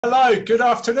Hello, good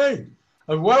afternoon,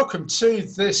 and welcome to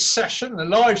this session, the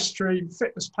live stream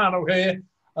fitness panel here,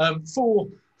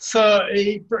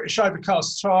 4:30 British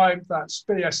Overcast time, that's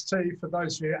BST for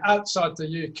those of you outside the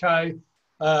UK.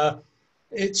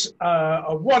 It's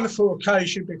a wonderful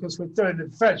occasion because we're doing the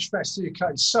VegfestUK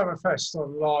Summerfest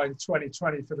Online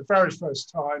 2020 for the very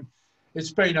first time.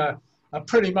 It's been a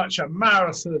pretty much a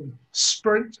marathon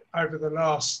sprint over the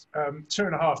last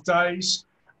 2.5 days.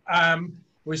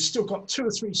 We've still got 2 or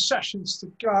 3 sessions to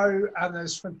go, and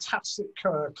there's fantastic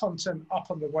content up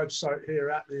on the website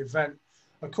here at the event.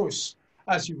 Of course,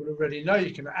 as you will already know,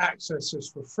 you can access us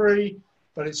for free,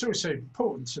 but it's also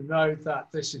important to know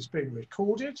that this is being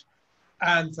recorded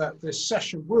and that this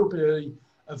session will be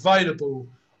available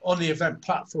on the event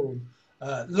platform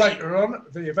later on.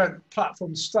 The event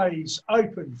platform stays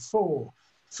open for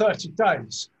 30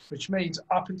 days, which means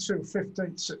up until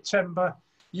 15th September,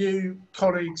 you,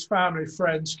 colleagues, family,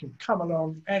 friends can come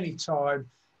along anytime,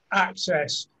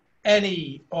 access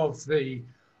any of the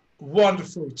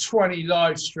wonderful 20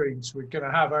 live streams we're going to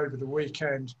have over the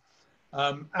weekend.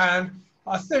 And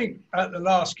I think at the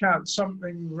last count,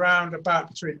 something round about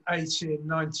between 80 and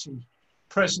 90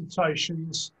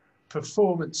 presentations,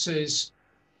 performances,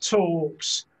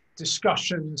 talks,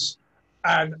 discussions,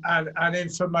 and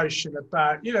information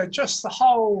about, you know, just the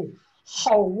whole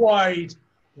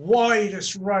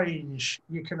widest range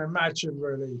you can imagine,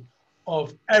 really,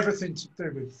 of everything to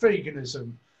do with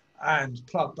veganism and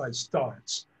plant-based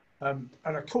diets. And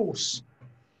of course,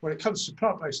 when it comes to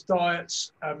plant-based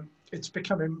diets, it's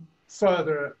becoming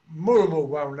more and more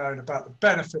well known about the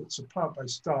benefits of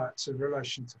plant-based diets in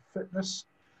relation to fitness,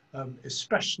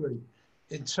 especially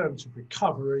in terms of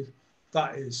recovery.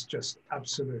 That is just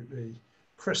absolutely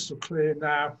crystal clear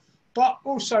now, but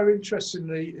also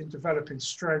interestingly in developing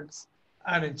strength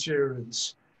and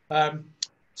endurance. On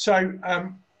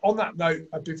that note,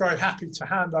 I'd be very happy to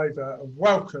hand over and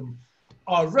welcome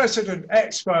our resident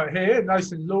expert here,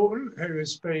 Nathan Lawton, who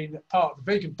has been part of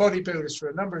the Vegan Bodybuilders for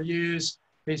a number of years.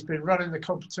 He's been running the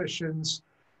competitions.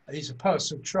 He's a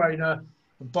personal trainer,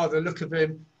 and by the look of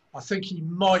him, I think he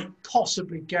might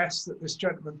possibly guess that this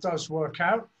gentleman does work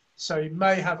out. So he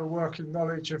may have a working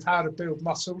knowledge of how to build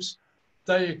muscles.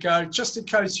 There you go. Just in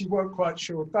case you weren't quite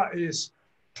sure, that is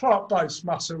plant-based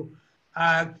muscle.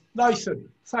 And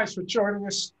Nathan, thanks for joining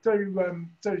us. Do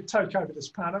take over this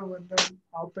panel, and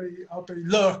I'll be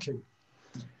lurking.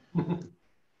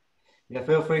 Yeah,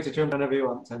 feel free to jump in whenever you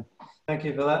want, Tim. Thank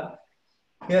you for that.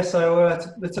 Yeah, so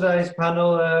today's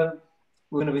panel,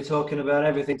 we're going to be talking about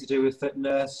everything to do with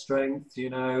fitness, strength, you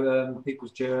know,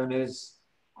 people's journeys.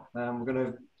 We're going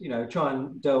to, you know, try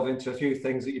and delve into a few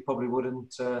things that you probably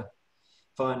wouldn't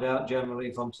find out generally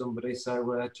from somebody. So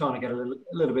we're trying to get a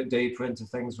little bit deeper into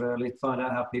things, really, find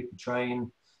out how people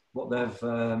train, what they've,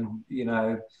 you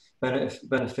know,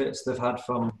 benefits they've had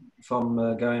from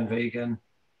going vegan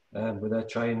with their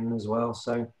training as well.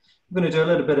 So we're going to do a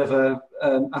little bit of a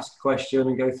ask a question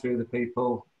and go through the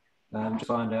people to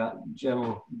find out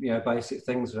general, you know, basic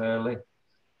things, really.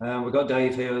 We've got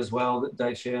Dave here as well.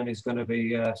 Dave Sheehan is going to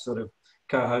be sort of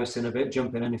co-hosting a bit,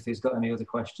 jumping in if he's got any other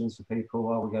questions for people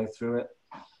while we go through it.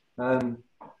 It'd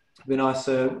be nice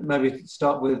to maybe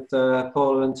start with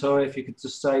Paula and Tori, if you could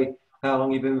just say how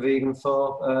long you've been vegan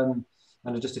for,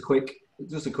 and just a quick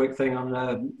thing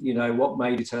on you know, what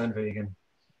made you turn vegan.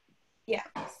 Yeah.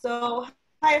 So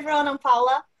hi everyone, I'm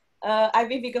Paula. I've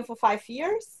been vegan for 5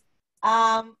 years.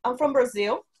 I'm from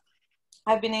Brazil.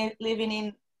 I've been living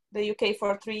in the UK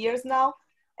for 3 years now.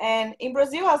 And in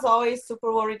Brazil, I was always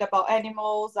super worried about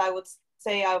animals. I would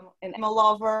say I'm an animal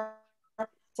lover.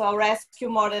 So I rescue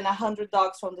more than 100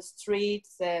 dogs from the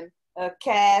streets and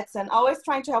cats, and always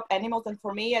trying to help animals. And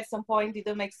for me, at some point, it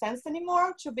didn't make sense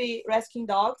anymore to be rescuing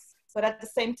dogs. But at the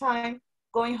same time,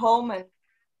 going home and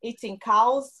eating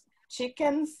cows,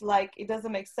 chickens, like, it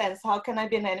doesn't make sense. How can I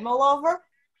be an animal lover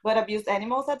but abuse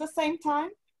animals at the same time?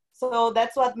 So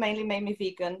that's what mainly made me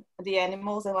vegan, the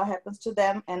animals and what happens to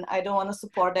them. And I don't want to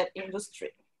support that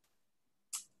industry.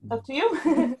 Up to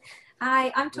you.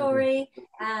 Hi, I'm Tori.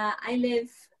 I live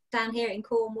down here in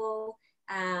Cornwall,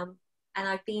 and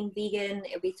I've been vegan.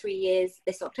 It'll be 3 years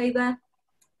this October.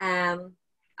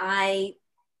 I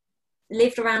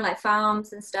lived around like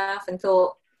farms and stuff and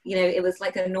thought, you know, it was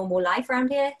like a normal life around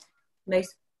here.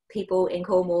 Most people in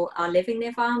Cornwall are living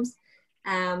near farms.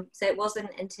 So it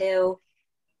wasn't until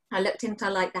I looked into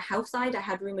like the health side. I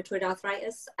had rheumatoid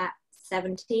arthritis at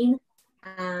 17,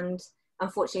 and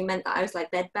unfortunately meant that I was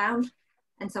like bedbound.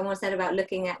 And someone said about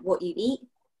looking at what you eat.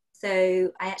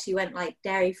 So I actually went like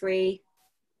dairy free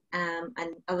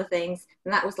and other things.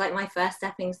 And that was like my first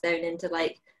stepping stone into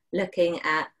like looking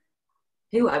at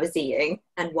who I was eating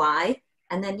and why.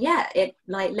 And then, yeah, it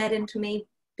like led into me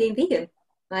being vegan.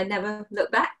 I never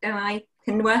looked back, and I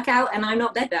can work out, and I'm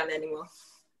not bedbound anymore.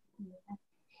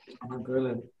 Oh,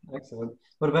 brilliant. Excellent.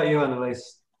 What about you,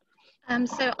 Annalise?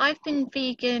 So I've been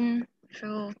vegan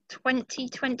for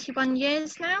 21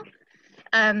 years now.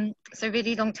 So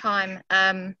really long time.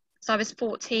 So I was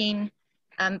 14,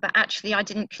 but actually I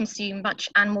didn't consume much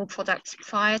animal products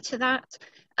prior to that.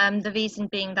 The reason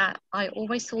being that I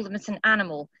always saw them as an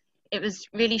animal. It was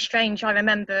really strange. I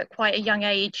remember at quite a young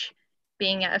age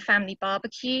being at a family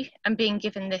barbecue and being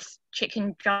given this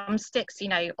chicken drumsticks, you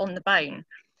know, on the bone,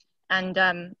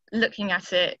 and looking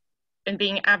at it and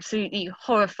being absolutely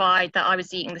horrified that I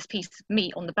was eating this piece of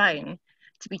meat on the bone,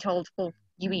 to be told, well,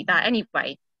 you eat that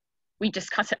anyway. We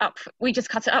just cut it up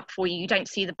for you. You don't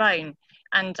see the bone.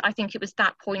 And I think it was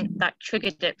that point that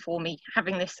triggered it for me,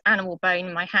 having this animal bone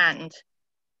in my hand.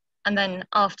 And then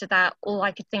after that, all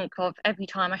I could think of every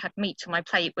time I had meat on my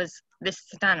plate was, this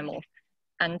is an animal.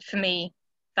 And for me,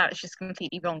 that was just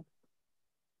completely wrong.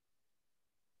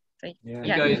 So, Yeah,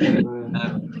 yeah. you guys,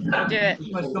 I'll do it.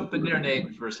 Just want to jump in there,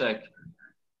 Nate, for a sec.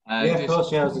 yeah, of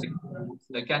course, yeah.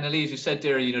 Like Annalise, you said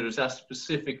there, you know, there's that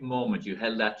specific moment you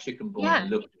held that chicken bone Yeah. and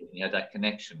looked at it and you had that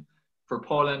connection. For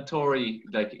Paul and Tori,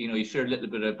 like, you know, you shared a little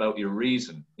bit about your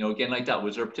reason. You know, again, like that,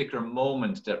 was there a particular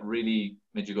moment that really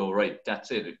made you go, right,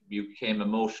 that's it? You became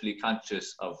emotionally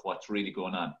conscious of what's really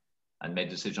going on and made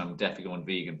a decision, I'm definitely going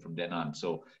vegan from then on.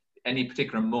 So any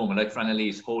particular moment, like for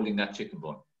Annalise, holding that chicken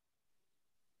bone?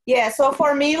 Yeah, so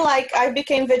for me, like, I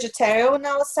became vegetarian when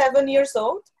I was 7 years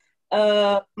old.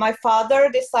 My father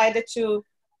decided to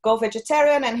go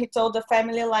vegetarian, and he told the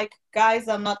family, like, guys,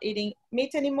 I'm not eating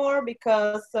meat anymore,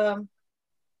 because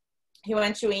he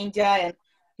went to India and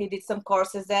he did some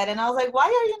courses there. And I was like, why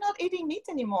are you not eating meat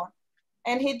anymore?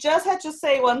 And he just had to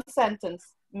say one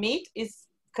sentence: meat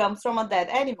comes from a dead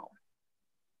animal.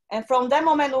 And from that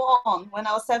moment on, when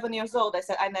I was 7 years old, I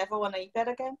said, I never want to eat that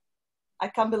again. I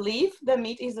can't believe the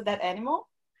meat is a dead animal.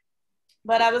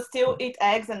 But I would still eat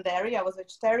eggs and dairy. I was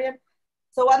vegetarian.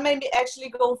 So what made me actually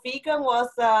go vegan was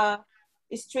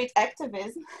street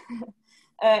activism.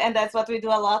 And that's what we do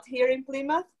a lot here in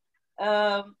Plymouth.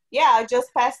 Yeah, I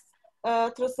just passed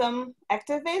through some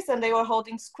activists, and they were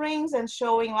holding screens and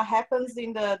showing what happens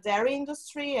in the dairy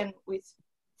industry and with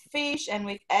fish and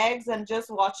with eggs. And just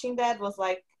watching that was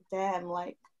like, damn,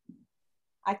 like,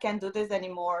 I can't do this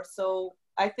anymore. So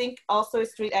I think also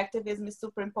street activism is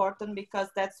super important, because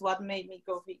that's what made me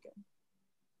go vegan.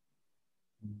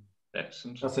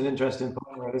 Excellent. That's an interesting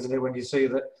point, isn't it? When you see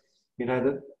that, you know,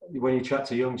 that when you chat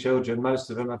to young children, most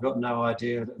of them have got no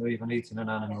idea that they're even eating an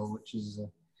animal, which is,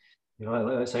 you know,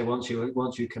 let's say once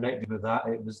you connected with that,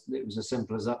 it was as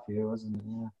simple as that for you, wasn't it?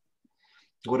 Yeah.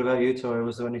 What about you, Tori?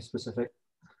 Was there any specific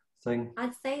thing?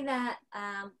 I'd say that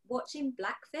watching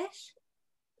Blackfish,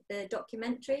 the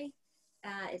documentary,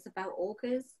 it's about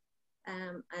orcas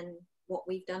and what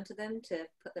we've done to them to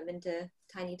put them into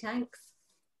tiny tanks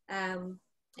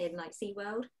in like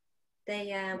SeaWorld.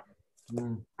 They,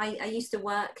 I used to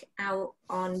work out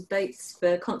on boats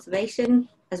for conservation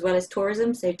as well as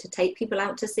tourism, so to take people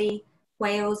out to see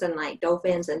whales and like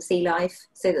dolphins and sea life,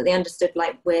 so that they understood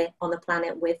like we're on the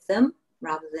planet with them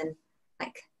rather than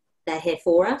like they're here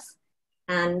for us.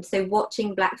 And so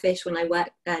watching Blackfish when I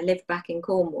lived back in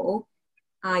Cornwall,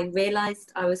 I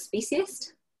realized I was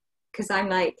speciesist, because I'm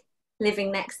like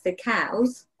living next to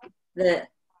cows that,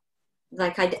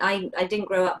 like, I didn't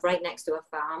grow up right next to a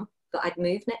farm, but I'd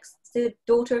moved next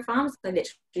door to a farm. So I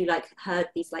literally like heard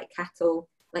these like cattle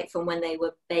like from when they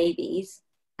were babies,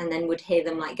 and then would hear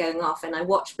them like going off. And I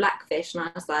watched Blackfish and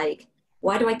I was like,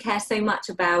 why do I care so much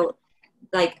about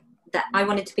like that? I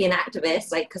wanted to be an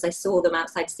activist, like, because I saw them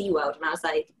outside SeaWorld, and I was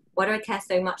like, why do I care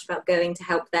so much about going to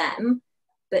help them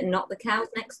but not the cows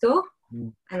next door?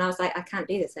 And I was like, I can't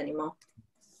do this anymore.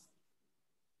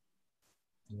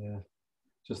 Yeah,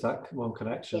 just that one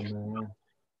connection. Yeah.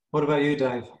 What about you,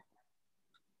 Dave?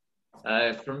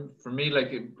 For me,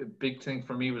 like a big thing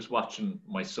for me was watching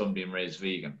my son being raised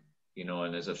vegan, you know,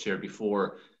 and as I've shared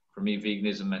before, for me,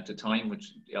 veganism at the time,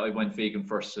 which I went vegan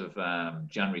 1st of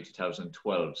January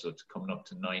 2012, so it's coming up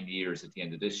to 9 years at the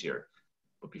end of this year.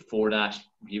 But before that,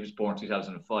 he was born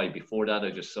 2005. Before that, I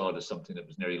just saw it as something that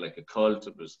was nearly like a cult.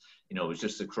 It was, you know, it was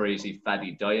just a crazy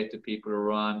fatty diet that people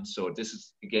are on. So this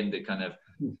is, again, the kind of,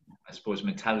 I suppose,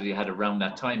 mentality I had around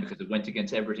that time, because it went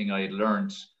against everything I had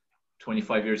learned.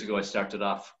 25 years ago, I started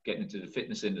off getting into the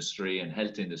fitness industry and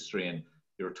health industry, and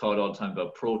you were taught all the time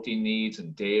about protein needs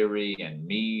and dairy and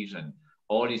meat and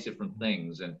all these different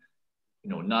things. And, you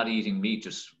know, not eating meat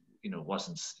just you know,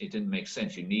 it didn't make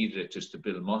sense. You needed it just to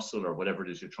build muscle or whatever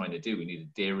it is you're trying to do. You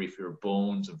needed dairy for your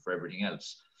bones and for everything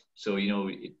else. So, you know,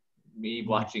 me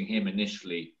watching him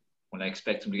initially, when I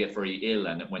expect him to get very ill,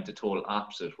 and it went the total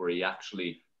opposite, where he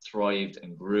actually thrived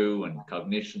and grew, and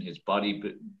cognition, his body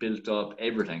built up,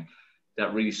 everything,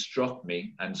 that really struck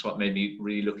me. And it's what made me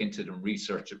really look into it and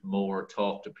research it more,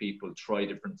 talk to people, try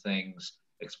different things,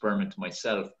 experiment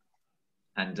myself.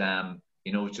 And,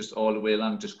 you know, just all the way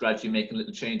along, just gradually making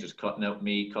little changes, cutting out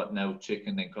meat, cutting out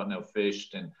chicken, then cutting out fish,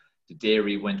 and the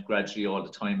dairy went gradually all the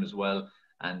time as well.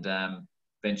 And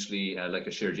eventually, like I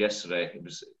shared yesterday, it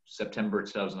was September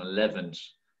 2011,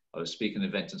 I was speaking at an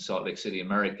event in Salt Lake City,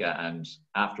 America, and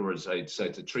afterwards I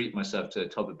decided to treat myself to a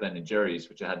tub of Ben & Jerry's,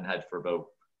 which I hadn't had for about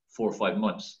 4 or 5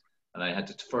 months. And I had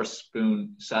the first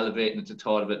spoon, salivating at the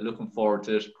thought of it, looking forward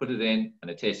to it, put it in, and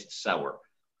it tasted sour.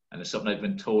 And it's something I've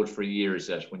been told for years,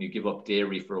 that when you give up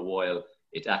dairy for a while,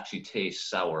 it actually tastes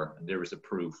sour, and there was a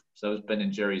proof. So that was Ben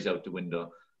 & Jerry's out the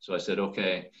window. So I said,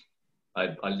 okay,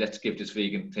 let's give this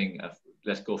vegan thing,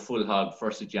 let's go full hog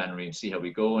 1st of January and see how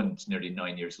we go. And it's nearly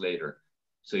 9 years later.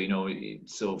 So, you know,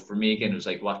 so for me, again, it was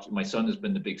like my son has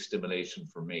been the big stimulation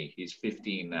for me. He's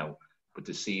 15 now, but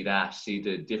to see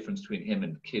the difference between him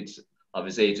and kids of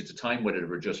his age at the time, whether they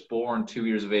were just born, 2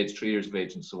 years of age, 3 years of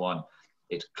age, and so on,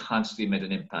 it constantly made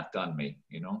an impact on me,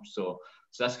 you know. So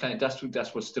that's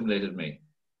what stimulated me.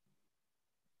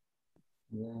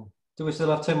 Yeah. Do we still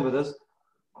have Tim with us?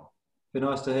 Be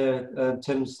nice to hear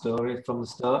Tim's story from the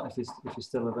start, if he's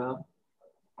still about.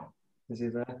 Is he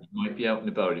there? He might be out and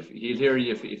about. He'll hear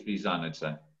you if he's on, I'd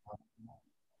say.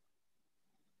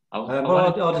 I'll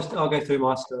go through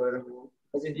my story.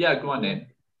 Yeah, go on then.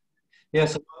 Yeah,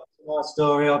 so my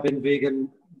story, I've been vegan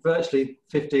virtually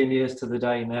 15 years to the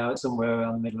day now. It's somewhere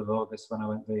around the middle of August when I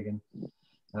went vegan.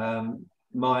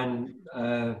 Mine,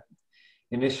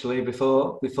 initially,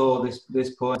 before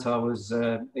this point, I was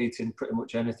eating pretty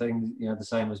much anything, you know, the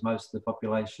same as most of the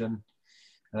population.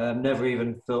 Never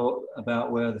even thought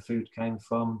about where the food came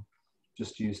from.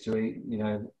 Just used to eat, you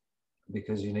know,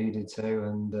 because you needed to.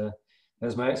 And there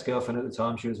was my ex-girlfriend at the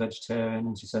time. She was vegetarian,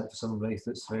 and she sent for some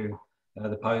leaflets through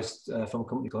the post from a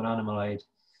company called Animal Aid,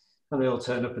 and they all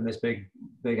turned up in this big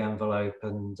envelope,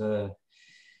 and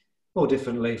all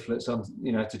different leaflets on,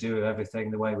 you know, to do with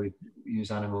everything, the way we use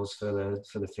animals for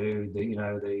the food, you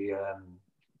know, the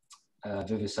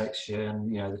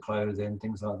vivisection, you know, the clothing,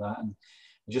 things like that. And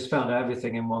I just found out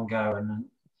everything in one go, and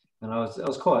I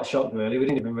was quite shocked, really. We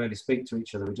didn't even really speak to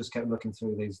each other. We just kept looking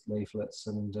through these leaflets,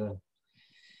 and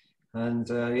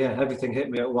yeah, everything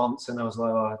hit me at once, and I was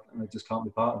like, oh, I just can't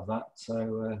be part of that.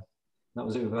 So that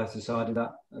was it. We both decided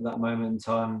that at that moment in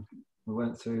time, we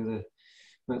went through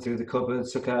the cupboard,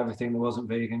 took out everything that wasn't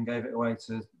vegan, gave it away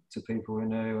to people we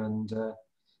knew, and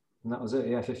that was it.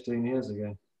 Yeah, 15 years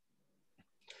ago.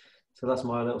 So that's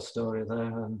my little story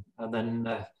there,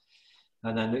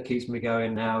 and then it keeps me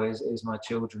going now is my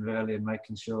children, really, and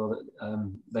making sure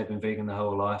that they've been vegan their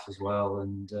whole life as well,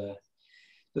 and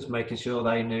just making sure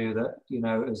they knew that, you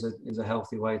know, it was a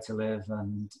healthy way to live.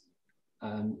 And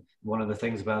one of the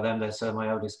things about them, so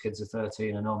my oldest kids are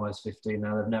 13 and almost 15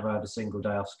 now. They've never had a single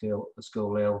day off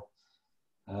school ill.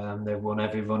 They've won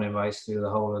every running race through the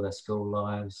whole of their school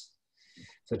lives.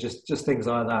 So just things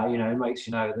like that, you know, it makes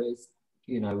you know that it's,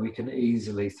 you know, we can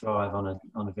easily thrive on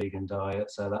a vegan diet.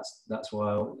 So that's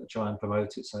why I try and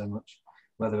promote it so much,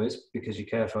 whether it's because you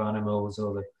care for animals,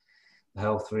 or the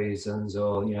health reasons,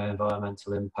 or, you know,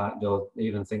 environmental impact, or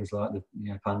even things like the,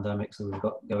 you know, pandemics that we've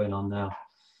got going on now.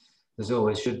 There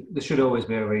should always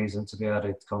be a reason to be able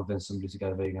to convince somebody to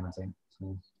go vegan, I think.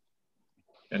 So,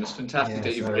 and it's fantastic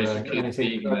that you've raised your kids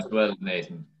vegan as well,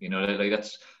 Nathan. You know, like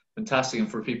that's fantastic.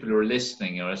 And for people who are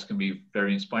listening, you know, this can be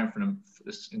very inspiring for them.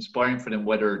 It's inspiring for them,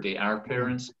 whether they are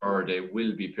parents or they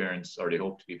will be parents, or they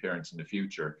hope to be parents in the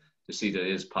future, to see that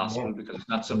it is possible, because it's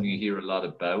not something you hear a lot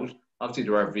about. Obviously,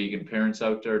 there are vegan parents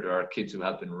out there. There are kids who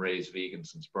have been raised vegan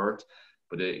since birth,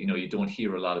 but you know, you don't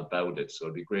hear a lot about it. So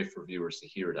it'd be great for viewers to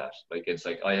hear that. Like, it's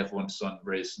like, I have one son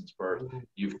raised since birth.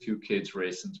 You've 2 kids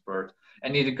raised since birth.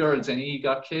 Any of the girls, any of you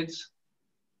got kids?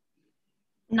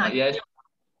 No. Not yet.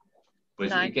 But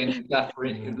No. again, that for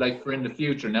in the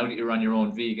future, now that you're on your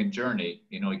own vegan journey,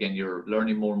 you know, again, you're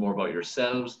learning more and more about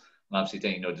yourselves. And obviously,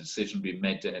 then, you know, the decision will be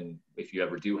made, and if you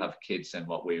ever do have kids, then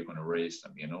what way you're going to raise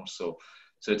them, you know. So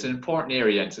it's an important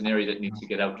area. It's an area that needs to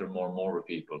get out there more and more with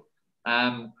people.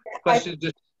 Question,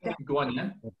 just go on,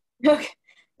 yeah. Okay.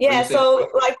 Yeah, so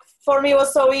like for me it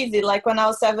was so easy. Like when I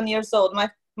was 7 years old,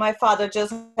 my father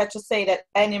just had to say that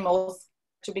animals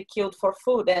should be killed for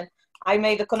food, and I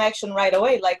made the connection right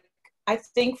away. Like, I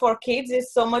think for kids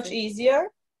it's so much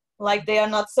easier like they are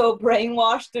not so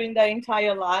brainwashed during their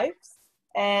entire lives.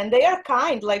 And they are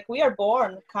kind, like we are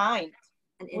born kind.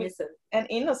 And innocent. And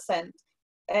innocent.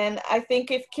 And I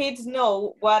think if kids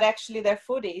know what actually their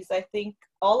food is, I think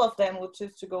all of them would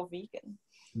choose to go vegan.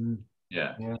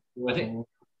 Yeah. I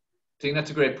think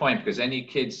that's a great point, because any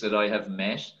kids that I have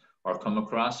met or come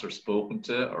across or spoken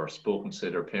to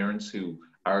their parents who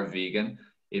are vegan,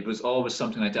 it was always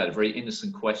something like that, a very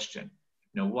innocent question.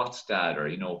 You know, what's that? Or,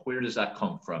 you know, where does that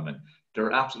come from? And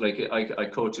they're absolutely, like, I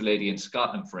coach a lady in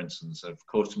Scotland, for instance. I've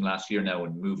coached them last year now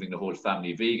and moving the whole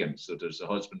family vegan. So there's a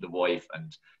husband, a wife,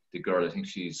 and the girl, I think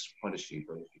she's, what is she,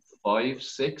 5,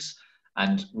 6?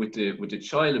 And with the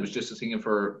child, it was just a thing of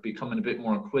her becoming a bit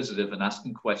more inquisitive and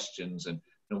asking questions and,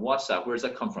 you know, what's that? Where's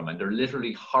that come from? And they're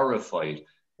literally horrified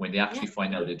when they actually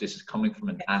find out that this is coming from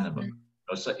an animal.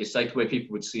 It's like the way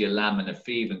people would see a lamb in a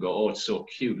field and go, oh, it's so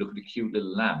cute. Look at the cute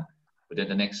little lamb. But then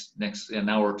the next an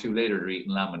hour or two later, they're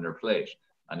eating lamb on their plate.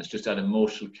 And it's just that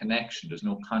emotional connection. There's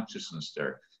no consciousness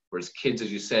there. Whereas kids,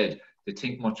 as you said, they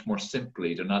think much more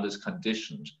simply. They're not as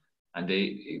conditioned. And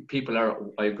people are,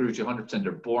 I agree with you 100%,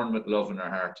 they're born with love in their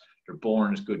heart. They're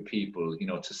born as good people. You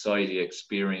know, society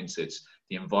experience, it's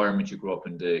the environment you grow up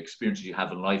in, the experiences you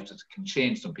have in life that can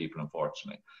change some people,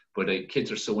 unfortunately. But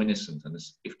kids are so innocent. And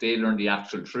if they learn the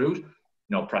actual truth, you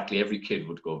know, practically every kid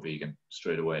would go vegan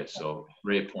straight away. So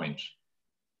great point.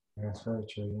 Yeah, that's very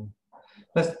true.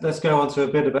 Yeah. Let's go on to a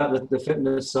bit about the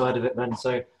fitness side of it then.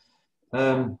 So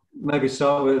maybe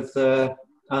start with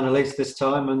Annalise this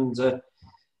time, and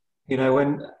you know,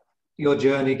 when your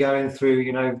journey going through,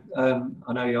 you know,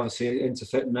 I know you're obviously into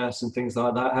fitness and things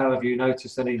like that. How have you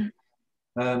noticed any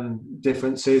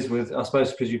differences with, I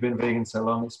suppose because you've been vegan so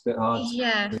long, it's a bit hard.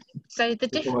 Yeah. So the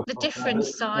different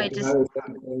side is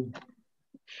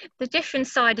the different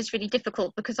side is really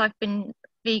difficult, because I've been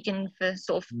vegan for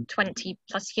sort of 20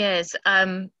 plus years.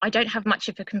 I don't have much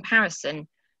of a comparison.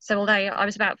 So although I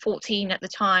was about 14 at the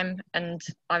time and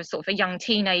I was sort of a young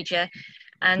teenager,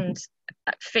 and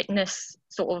fitness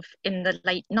sort of in the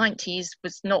late 90s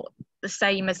was not the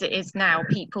same as it is now.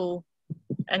 People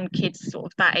and kids sort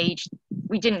of that age,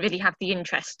 we didn't really have the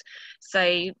interest.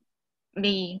 So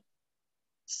me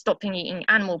stopping eating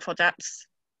animal products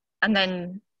and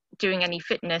then doing any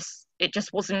fitness, it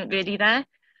just wasn't really there.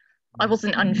 I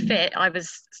wasn't unfit. I was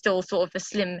still sort of a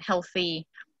slim, healthy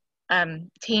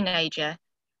teenager,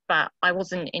 but I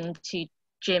wasn't into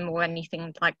gym or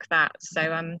anything like that.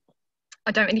 So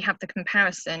I don't really have the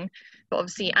comparison. But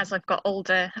obviously, as I've got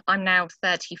older, I'm now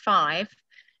 35.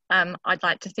 I'd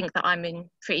like to think that I'm in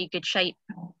pretty good shape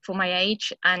for my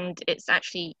age, and it's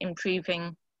actually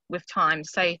improving with time.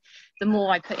 So the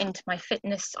more I put into my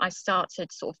fitness, I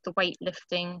started sort of the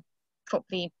weightlifting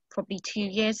probably 2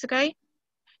 years ago.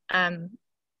 And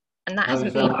that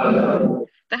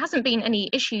there hasn't been any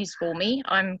issues for me.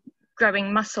 I'm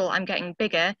growing muscle, I'm getting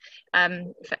bigger.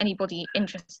 For anybody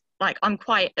interested, like I'm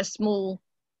quite a small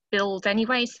build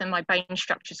anyway, so my bone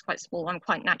structure is quite small. I'm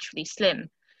quite naturally slim.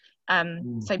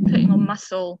 So putting on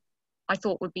muscle, I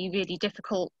thought would be really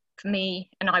difficult for me,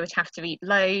 and I would have to eat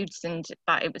loads, and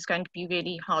that it was going to be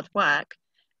really hard work.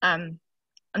 I'm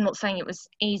not saying it was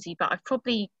easy, but I've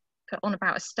probably put on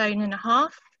about 1.5 stones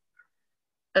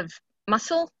of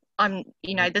muscle.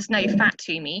 You know, there's no fat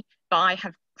to me, but I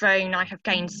have grown, I have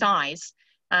gained size,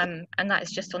 and that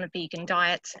is just on a vegan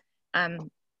diet.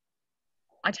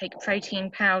 I take a protein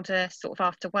powder sort of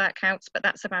after workouts, but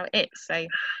that's about it. So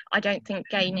I don't think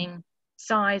gaining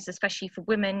size, especially for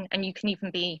women, and you can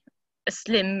even be a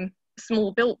slim,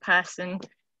 small built person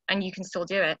and you can still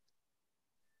do it.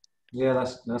 Yeah,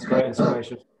 that's great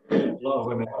inspiration. A lot of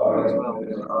women as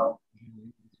well.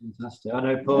 Fantastic. I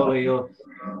know, Paula,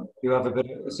 you have a bit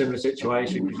of a similar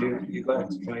situation, because you got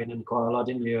into training quite a lot,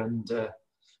 didn't you? And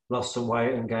lost some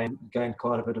weight and gained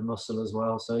quite a bit of muscle as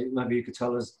well. So maybe you could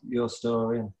tell us your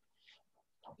story.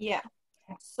 Yeah.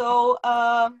 So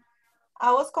I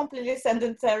was completely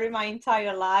sedentary my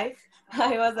entire life.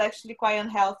 I was actually quite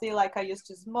unhealthy. Like I used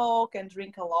to smoke and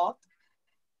drink a lot.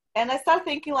 And I started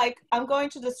thinking like, I'm going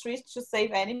to the streets to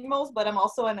save animals, but I'm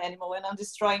also an animal and I'm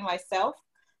destroying myself.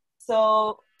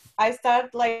 So I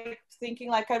started like thinking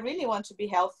like, I really want to be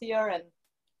healthier, and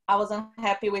I wasn't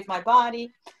happy with my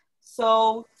body.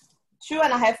 So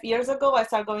 2.5 years ago, I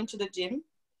started going to the gym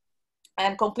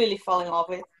and completely fell in love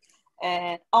with it.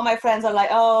 And all my friends are like,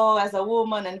 oh, as a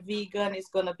woman and vegan, it's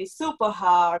going to be super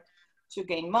hard to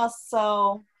gain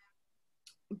muscle.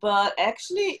 But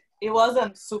actually, it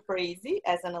wasn't super easy,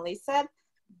 as Annalise said.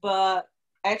 But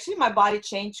actually, my body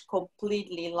changed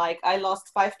completely. Like, I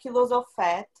lost 5 kilos of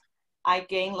fat. I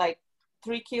gained like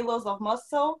 3 kilos of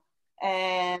muscle.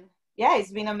 And yeah,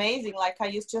 it's been amazing. Like I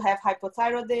used to have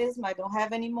hypothyroidism. I don't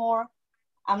have anymore.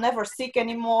 I'm never sick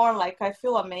anymore. Like I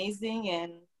feel amazing.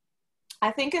 And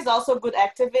I think it's also good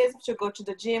activism to go to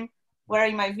the gym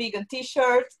wearing my vegan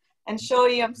t-shirt and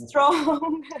showing I'm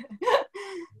strong.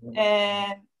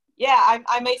 And yeah,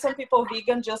 I made some people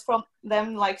vegan just from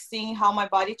them like seeing how my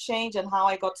body changed and how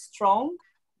I got strong.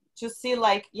 To see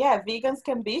like, yeah, vegans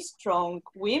can be strong.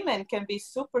 Women can be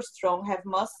super strong, have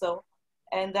muscle.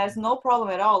 And there's no problem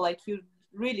at all. Like you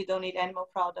really don't need animal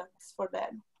products for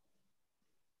that.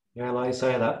 Yeah, like you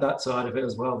say, that side of it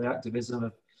as well, the activism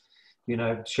of, you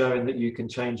know, showing that you can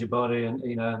change your body and,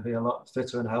 you know, and be a lot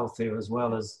fitter and healthier, as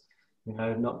well as, you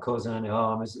know, not causing any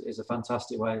harm, is a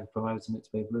fantastic way of promoting it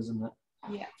to people, isn't it?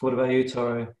 Yeah. What about you,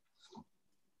 Tori?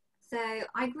 So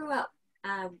I grew up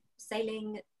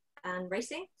sailing and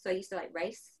racing. So I used to like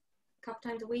race a couple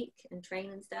times a week and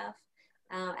train and stuff.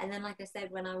 And then, like I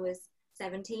said, when I was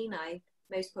 17, I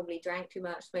most probably drank too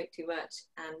much, smoked too much,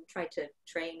 and tried to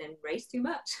train and race too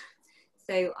much.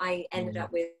 So I ended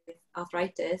up with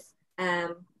arthritis.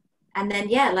 And then,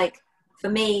 yeah, like for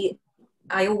me,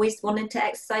 I always wanted to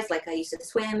exercise. Like I used to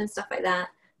swim and stuff like that.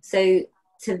 So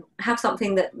to have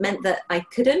something that meant that I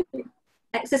couldn't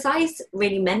exercise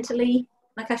really mentally,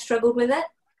 like I struggled with it.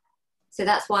 So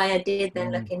that's why I did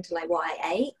then look into like what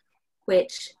I ate,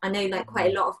 which I know like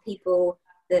quite a lot of people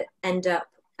that end up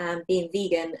being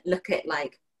vegan look at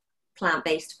like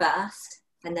plant-based first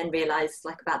and then realize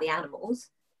like about the animals.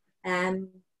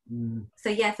 So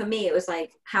yeah, for me it was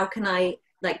like, how can I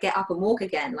like get up and walk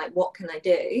again? Like what can I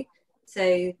do?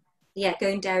 So yeah,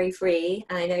 going dairy free,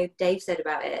 and I know Dave said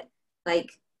about it,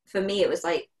 like for me it was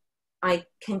like I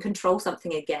can control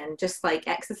something again, just like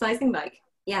exercising. Like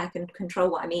yeah, I can control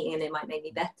what I'm eating and it might make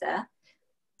me better.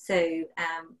 So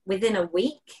within a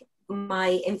week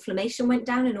my inflammation went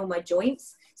down in all my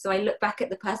joints. So I look back at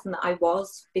the person that I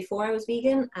was before I was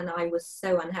vegan, and I was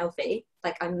so unhealthy.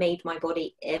 Like I made my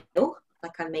body ill,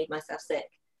 like I made myself sick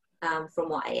from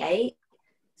what I ate.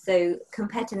 So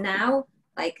compared to now,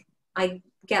 like I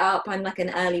get up, I'm like an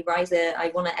early riser.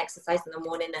 I want to exercise in the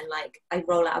morning, and like I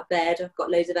roll out of bed. I've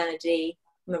got loads of energy.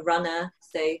 I'm a runner.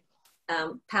 So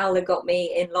Paola got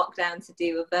me in lockdown to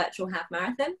do a virtual half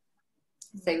marathon.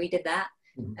 So we did that.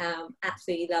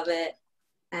 Absolutely love it.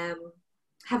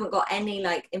 Haven't got any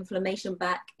like inflammation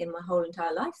back in my whole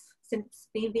entire life since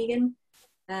being vegan.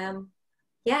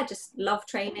 Yeah, just love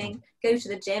training. Go to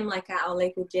the gym, like at our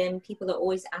local gym. People are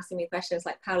always asking me questions.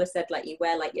 Like Paola said, like you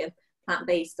wear like your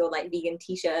plant-based or like vegan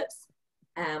t-shirts,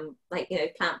 like, you know,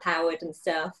 plant-powered and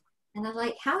stuff. And I'm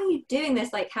like, how are you doing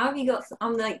this? Like, how have you got,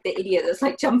 I'm like the idiot that's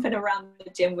like jumping around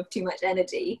the gym with too much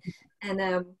energy. And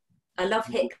I love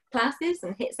HIIT classes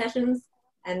and HIIT sessions.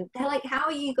 And they're like, how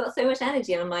are you got so much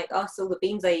energy? And I'm like, oh, it's all the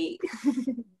beans I eat.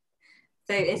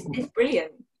 So it's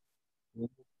brilliant.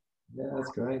 Yeah,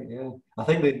 that's great. Yeah, I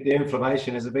think the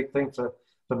inflammation is a big thing for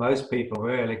most people,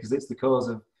 really, because it's the cause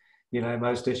of, you know,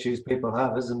 most issues people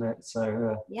have, isn't it?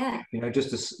 So yeah, you know,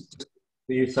 just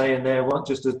you saying there, what,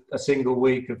 just a single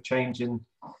week of changing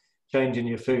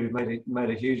your food made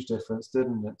a huge difference,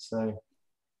 didn't it? So,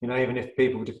 you know, even if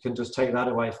people can just take that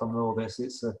away from all this,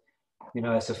 it's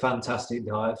a fantastic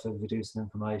diet for reducing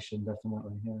inflammation,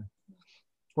 definitely. Yeah.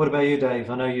 What about you, Dave?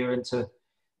 I know you're into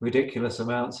ridiculous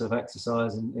amounts of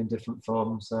exercise in different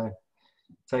forms, so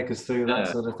take us through that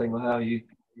sort of thing, how you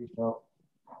felt.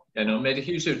 Yeah, no, made a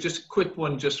huge difference. Just a quick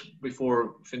one, just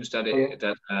before we finish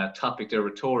that topic there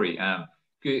with Tori.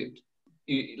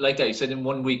 Like I said, in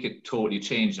 1 week it totally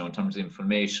changed, you know, in terms of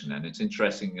inflammation, and it's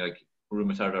interesting. Like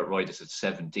rheumatoid arthritis at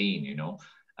 17, you know.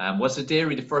 Was the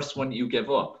dairy the first one you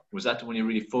gave up? Was that the one you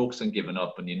really focused on giving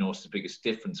up, and you noticed the biggest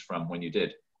difference from when you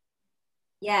did?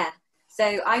 Yeah.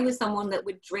 So I was someone that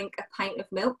would drink a pint of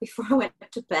milk before I went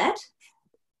to bed.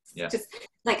 Yeah. Just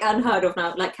like unheard of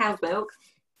now, like cow's milk.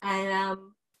 And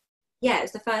yeah, it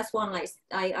was the first one. Like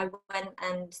I went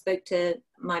and spoke to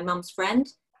my mum's friend,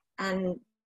 and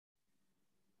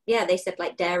yeah, they said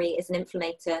like dairy is an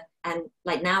inflammator, and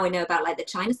like now I know about like the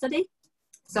China study.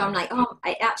 So I'm like, oh,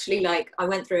 I actually like I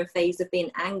went through a phase of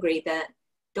being angry that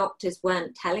doctors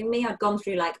weren't telling me. I'd gone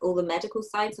through like all the medical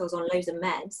side, so I was on loads of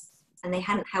meds, and they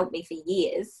hadn't helped me for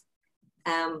years.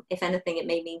 If anything, it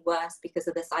made me worse because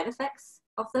of the side effects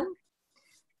of them.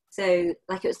 So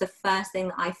like it was the first thing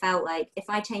that I felt like, if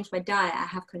I change my diet, I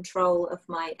have control of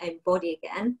my own body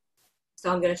again. So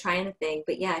I'm going to try anything.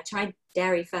 But yeah, I tried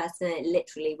dairy first, and it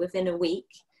literally within a week,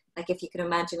 like if you can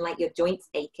imagine like your joints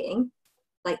aching,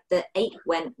 like the ache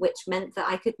went, which meant that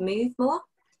I could move more.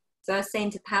 So I was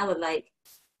saying to Paola, like,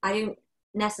 I don't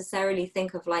necessarily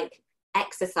think of like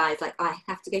exercise, like I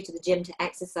have to go to the gym to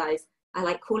exercise. I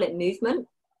like call it movement.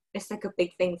 it's like a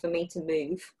big thing for me to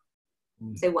move.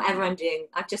 So whatever I'm doing,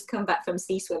 I've just come back from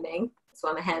sea swimming, that's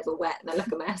why my hair's all wet and I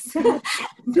look a mess. But,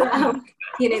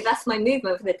 you know, that's my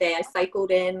movement for the day. I cycled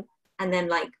in and then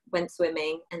like went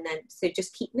swimming, and then so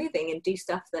just keep moving and do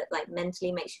stuff that like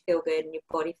mentally makes you feel good and your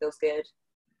body feels good.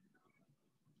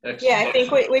 Excellent. Yeah, I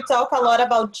think we talk a lot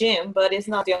about gym, but it's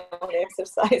not the only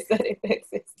exercise that it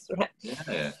exists, right?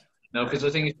 Yeah. No, because I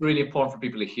think it's really important for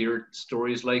people to hear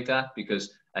stories like that,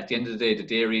 because at the end of the day, the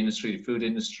dairy industry, the food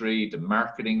industry, the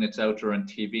marketing that's out there on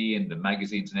TV and the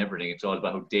magazines and everything, it's all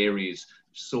about how dairy is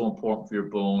so important for your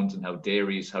bones, and how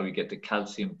dairy is how you get the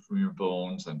calcium from your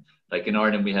bones. And like in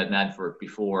Ireland, we had an advert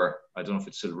before, I don't know if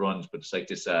it still runs, but it's like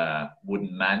this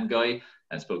wooden man guy, and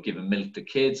it's about giving milk to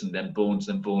kids, and then bones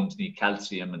need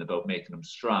calcium, and about making them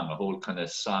strong, a whole kind of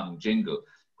song jingle.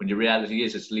 When the reality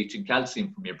is it's leaching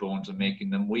calcium from your bones and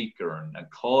making them weaker and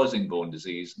causing bone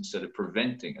disease instead of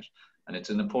preventing it. And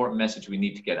it's an important message we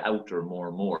need to get out there more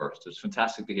and more. So it's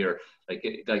fantastic to hear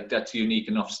like that's a unique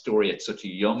enough story at such a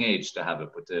young age to have it,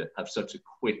 but to have such a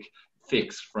quick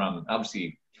fix from,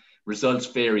 obviously results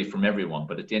vary from everyone,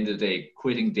 but at the end of the day,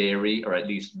 quitting dairy or at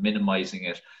least minimizing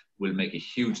it will make a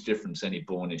huge difference any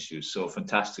bone issues. So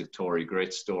fantastic, Tori,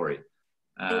 great story.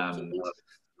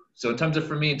 So in terms of,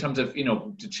 for me, in terms of, you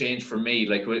know, the change for me,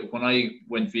 like when I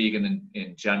went vegan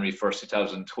in January 1st,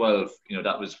 2012, you know,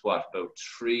 that was what, about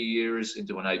 3 years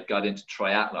into when I got into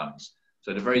triathlons. So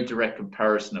I had a very direct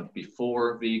comparison of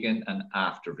before vegan and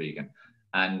after vegan.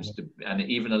 And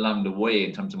even along the way,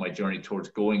 in terms of my journey towards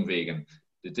going vegan,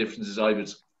 the differences I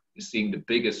was seeing the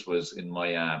biggest was in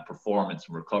my performance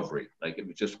and recovery. Like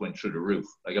it just went through the roof.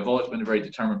 Like I've always been a very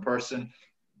determined person.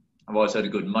 I've always had a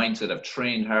good mindset. I've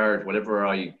trained hard. Whatever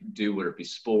I do, whether it be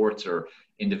sports or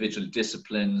individual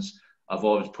disciplines, I've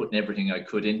always put everything I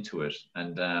could into it.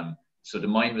 And so the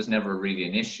mind was never really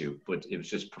an issue, but it was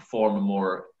just performing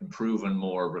more, improving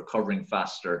more, recovering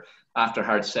faster. After a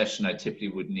hard session, I typically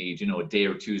would need, you know, a day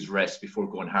or two's rest before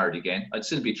going hard again. I'd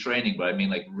still be training, but I mean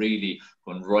like really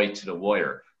going right to the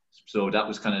wire. So that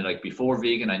was kind of like before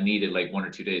vegan, I needed like 1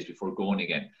 or 2 days before going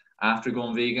again. After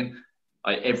going vegan,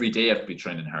 every day I could be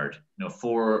training hard. You know,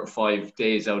 4 or 5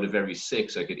 days out of every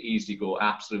 6, I could easily go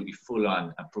absolutely full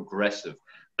on and progressive,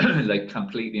 like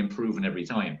completely improving every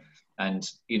time. And,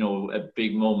 you know, a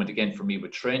big moment again for me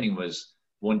with training was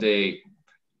one day,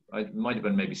 it might have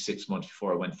been maybe 6 months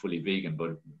before I went fully vegan,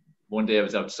 but one day I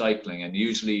was out cycling, and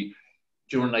usually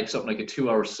during like something like a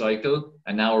 2-hour cycle,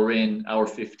 an hour in, hour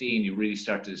 15, you really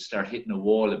start hitting a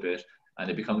wall a bit, and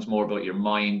it becomes more about your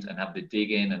mind and having to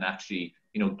dig in and actually,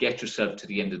 you know, get yourself to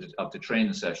the end of the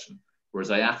training session.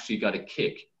 Whereas I actually got a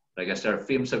kick. Like I started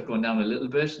feeling myself going down a little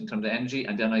bit in terms of energy,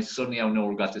 and then I suddenly out of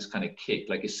nowhere got this kind of kick,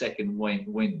 like a second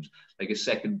wind, like a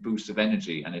second boost of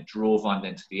energy, and it drove on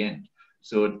then to the end.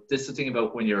 So this is the thing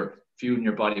about when you're fueling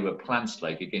your body with plants,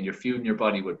 like again, you're fueling your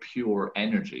body with pure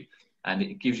energy, and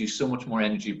it gives you so much more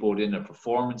energy both in a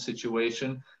performance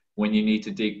situation when you need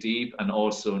to dig deep and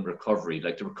also in recovery.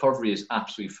 Like the recovery is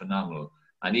absolutely phenomenal.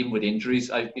 And even with injuries,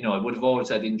 I would have always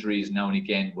had injuries now and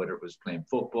again, whether it was playing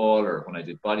football or when I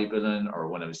did bodybuilding or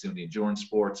when I was doing the endurance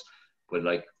sports. But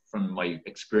like from my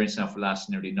experience now for the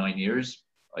last nearly 9 years,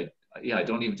 I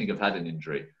don't even think I've had an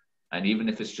injury. And even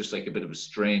if it's just like a bit of a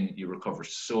strain, you recover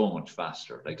so much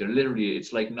faster. Like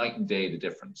it's like night and day, the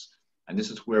difference. And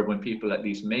this is where when people at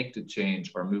least make the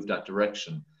change or move that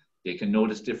direction, they can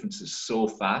notice differences so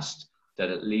fast that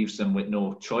it leaves them with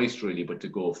no choice really but to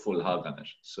go full hog on it.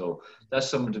 So that's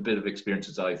some of the bit of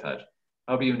experiences I've had.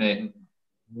 How about you, Nathan?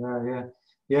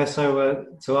 Yeah. So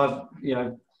I've, you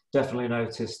know, definitely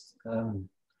noticed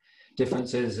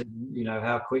differences in, you know,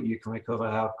 how quick you can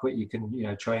recover, how quick you can, you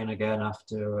know, train again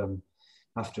after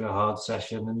a hard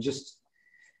session, and just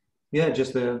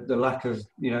the lack of,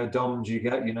 you know, DOMS you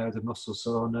get, you know, the muscle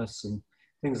soreness and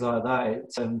things like that.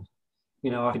 It's you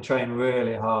know, I can train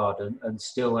really hard and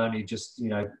still only just, you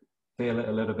know, feel it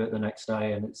a little bit the next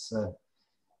day. And it's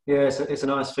a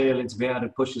nice feeling to be able to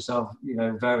push yourself, you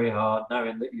know, very hard,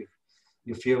 knowing that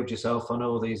you've fueled yourself on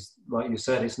all these, like you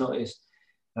said, it's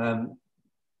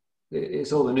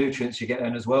all the nutrients you're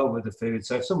getting as well with the food.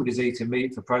 So if somebody's eating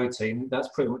meat for protein, that's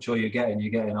pretty much all you're getting.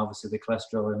 You're getting obviously the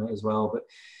cholesterol in it as well, but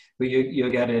you're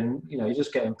getting, you know, you're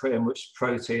just getting pretty much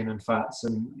protein and fats,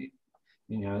 and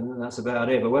you know, and that's about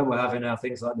it. But when we're having now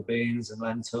things like the beans and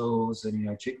lentils and, you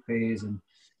know, chickpeas and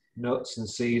nuts and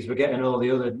seeds, we're getting all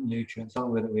the other nutrients,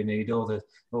 aren't we, that we need, all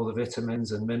the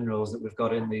vitamins and minerals that we've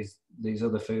got in these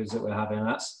other foods that we're having.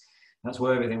 That's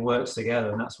where everything works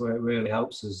together, and that's where it really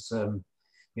helps us,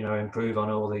 you know, improve on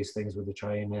all these things with the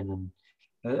training,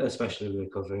 and especially the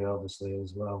recovery, obviously,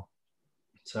 as well.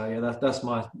 So yeah, that's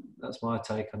my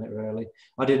take on it really.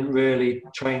 I didn't really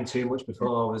train too much before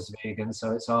I was vegan,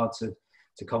 so it's hard to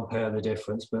compare the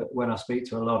difference. But when I speak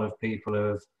to a lot of people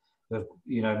who have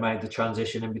made the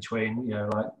transition in between,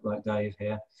 like Dave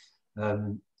here,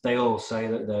 they all say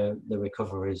that the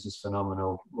recovery is just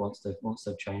phenomenal once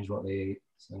they've changed what they eat.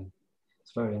 So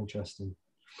it's very interesting.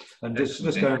 And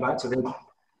just going back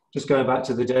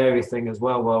to the dairy thing as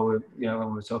well. While when we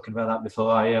were talking about that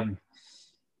before,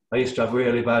 I used to have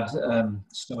really bad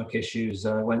stomach issues.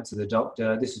 I went to the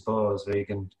doctor. This is before I was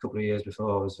vegan, a couple of years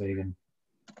before I was vegan,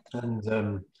 and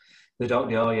the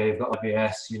doctor, oh yeah, you've got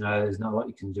IBS. There's not a lot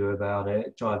you can do about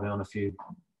it. Tried me on a few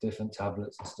different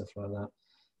tablets and stuff like that.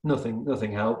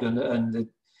 Nothing helped, and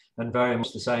very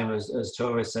much the same as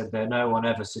Tori said there. No one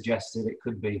ever suggested it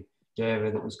could be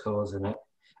dairy that was causing it,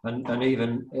 and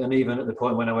even at the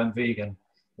point when I went vegan,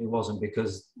 it wasn't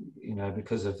because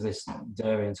of this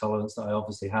dairy intolerance that I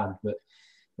obviously had. But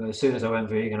as soon as I went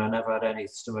vegan, I never had any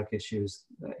stomach issues,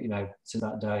 to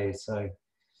that day. So,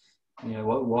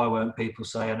 why weren't people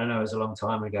saying? I know it was a long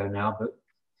time ago now, but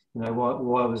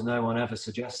why was no one ever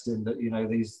suggesting that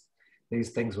these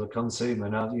things we're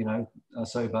consuming are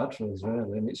so bad for us,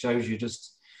 really? And it shows you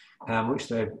just how much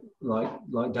they, like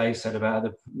Dave said about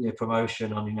the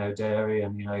promotion on dairy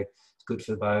and it's good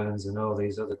for the bones and all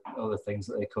these other things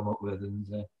that they come up with,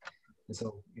 and it's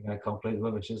all complete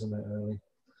rubbish, isn't it? Really.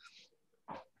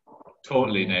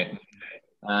 Totally, Nathan.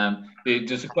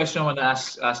 There's a question I want to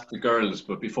ask the girls,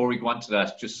 but before we go on to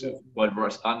that, just while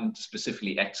we're on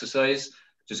specifically exercise,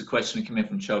 just a question that came in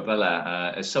from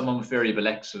Chowbella. As someone with variable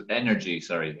energy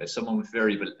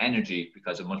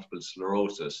because of multiple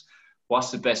sclerosis,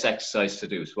 what's the best exercise to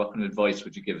do? So what kind of advice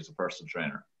would you give as a personal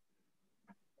trainer?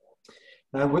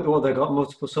 They've got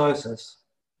multiple sclerosis.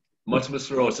 Multiple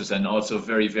sclerosis and also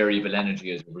very variable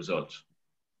energy as a result.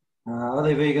 Are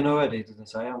they vegan already, did they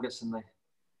say? I'm guessing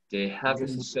they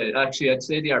haven't said. Actually, I'd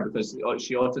say they are, because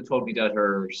she also told me that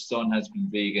her son has been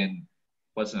vegan,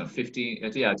 wasn't it,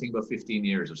 15? Yeah, I think about 15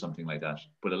 years or something like that,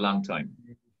 but a long time.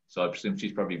 So I presume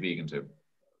she's probably vegan too.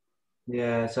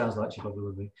 Yeah, it sounds like she probably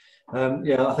would be.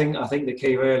 Yeah, I think the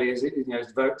key really is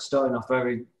starting off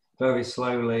very, very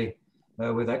slowly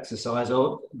with exercise,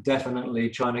 or definitely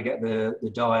trying to get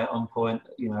the diet on point,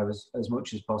 as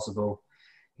much as possible.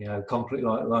 Complete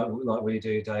like we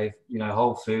do, Dave.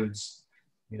 Whole foods.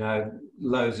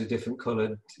 Loads of different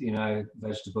coloured,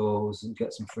 vegetables, and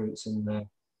get some fruits in there.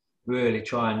 Really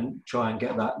try and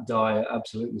get that diet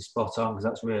absolutely spot on, because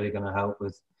that's really going to help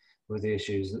with the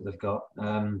issues that they've got.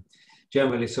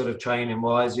 Generally, sort of training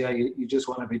wise, you just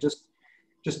want to be just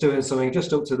doing something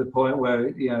just up to the point where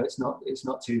it's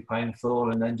not too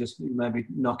painful, and then just maybe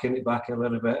knocking it back a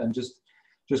little bit and just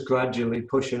gradually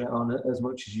pushing it on as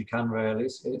much as you can. Really,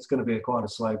 it's going to be quite a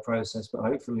slow process, but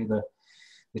hopefully the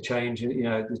changing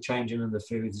in the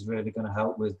foods is really going to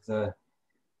help with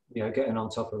getting on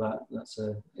top of that. It's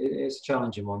a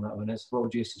challenging one, that one is. What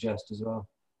would you suggest as well?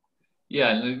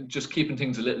 Yeah, and just keeping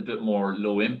things a little bit more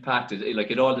low impact.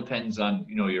 It all depends on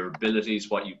your abilities,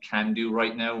 what you can do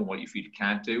right now, and what you feel you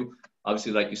can't do.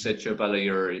 Obviously, like you said, Chowbella,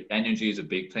 your energy is a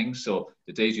big thing. So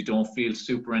the days you don't feel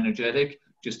super energetic,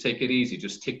 just take it easy.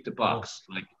 Just tick the box.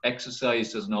 Like,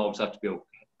 exercise doesn't always have to be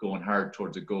going hard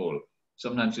towards a goal.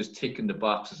 Sometimes just ticking the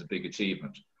box is a big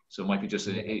achievement. So it might be just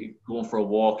going for a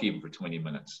walk even for 20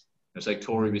 minutes. It's like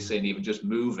Tori was saying, even just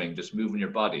moving your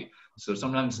body. So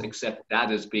sometimes accept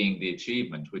that as being the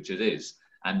achievement, which it is.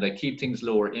 And keep things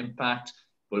lower impact.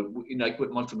 But like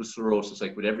with multiple sclerosis,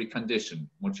 like with every condition,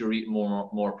 once you're eating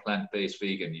more plant-based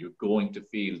vegan, you're going to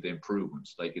feel the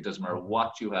improvements. Like, it doesn't matter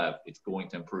what you have, it's going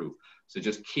to improve. So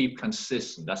just keep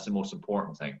consistent. That's the most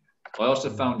important thing. I also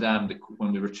found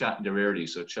when we were chatting there earlier,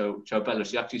 so Chowbella,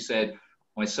 she actually said,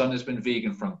 my son has been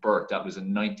vegan from birth. That was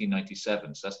in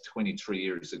 1997, so that's 23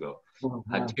 years ago.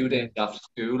 Had 2 days off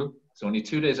school, so only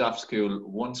 2 days off school,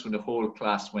 once when the whole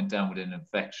class went down with an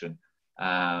infection.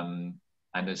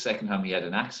 And the second time he had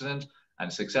an accident, and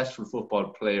a successful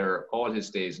football player all his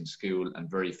days in school, and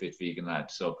very fit vegan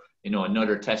lad. So,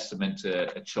 another testament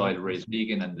to a child raised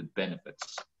vegan and the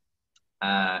benefits.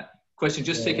 Question,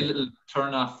 just take a little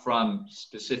turn off from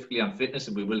specifically on fitness,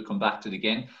 and we will come back to it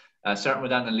again. Starting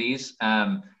with Annalise,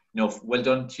 well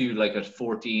done to you, like at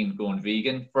 14 going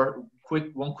vegan.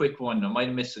 One quick one, I might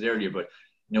have missed it earlier, but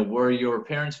were your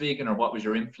parents vegan, or what was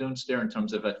your influence there in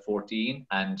terms of at 14?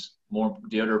 And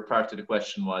the other part of the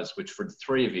question was, which for the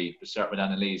three of you, to start with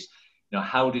Annalise,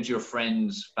 how did your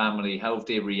friends, family, how have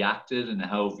they reacted, and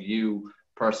how have you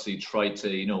personally tried to,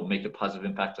 make a positive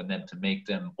impact on them to make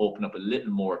them open up a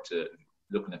little more to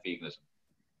looking at veganism?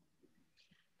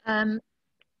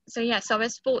 So yeah, so I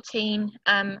was 14.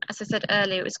 As I said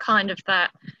earlier, it was kind of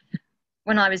that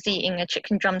when I was eating a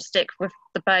chicken drumstick with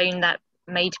the bone that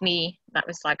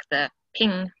was like the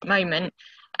ping moment,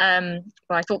 where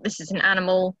I thought this is an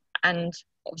animal, and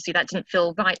obviously that didn't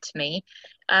feel right to me.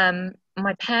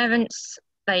 My parents,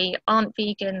 they aren't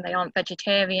vegan, they aren't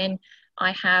vegetarian.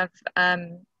 I have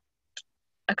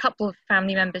a couple of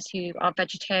family members who are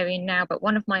vegetarian now, but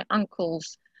one of my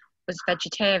uncles was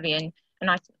vegetarian, and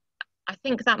I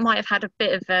think that might have had a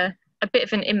bit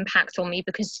of an impact on me,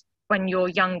 because when you're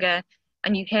younger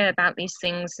and you hear about these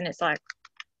things and it's like,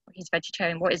 oh, he's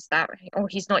vegetarian, what is that? Or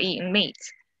he's not eating meat.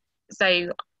 So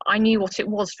I knew what it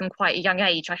was from quite a young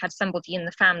age. I had somebody in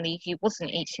the family who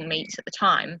wasn't eating meat at the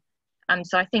time.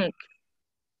 So I think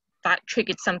that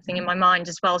triggered something in my mind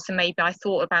as well. So maybe I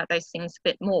thought about those things a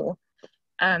bit more.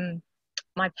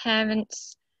 My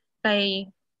parents, they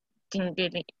didn't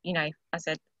really, I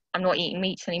said, I'm not eating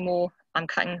meat anymore. I'm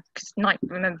cutting, because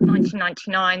remember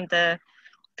 1999, the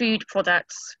food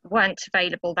products weren't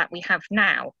available that we have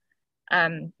now.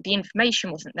 The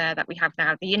information wasn't there that we have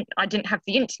now. I didn't have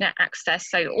the internet access,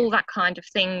 so all that kind of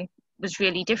thing was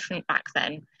really different back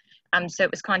then. So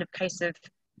it was kind of a case of,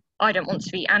 I don't want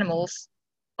to eat animals,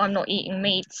 I'm not eating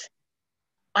meat,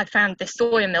 I found this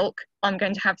soya milk, I'm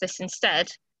going to have this instead.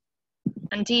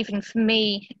 And even for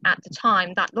me at the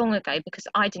time, that long ago, because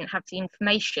I didn't have the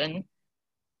information,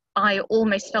 I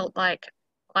almost felt like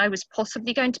I was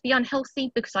possibly going to be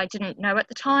unhealthy because I didn't know at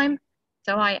the time.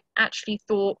 So I actually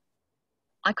thought,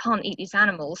 I can't eat these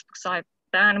animals because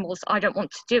I don't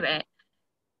want to do it.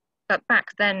 But back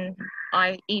then,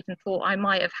 I even thought I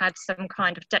might have had some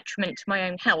kind of detriment to my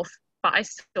own health, but I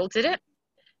still did it,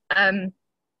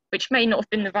 which may not have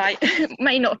been the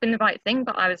right thing.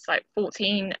 But I was like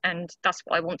 14, and that's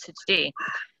what I wanted to do.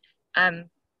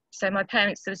 So my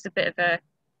parents, there was a bit of a,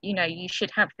 you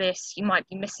should have this. You might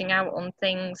be missing out on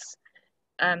things.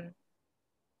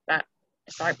 But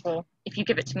it's like, well, if you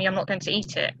give it to me, I'm not going to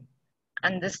eat it.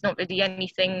 And there's not really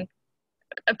anything,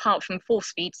 apart from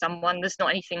force feed someone, there's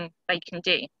not anything they can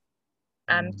do.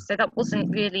 So that wasn't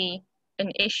really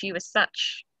an issue as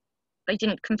such. They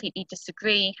didn't completely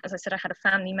disagree. As I said, I had a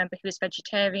family member who was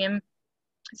vegetarian,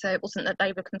 so it wasn't that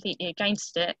they were completely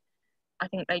against it. I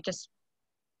think they just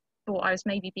thought I was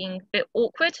maybe being a bit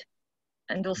awkward,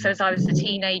 and also as I was a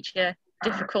teenager,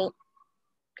 difficult,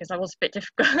 because I was a bit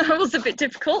difficult. I was a bit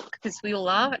difficult, because we all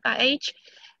are at that age.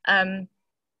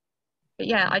 But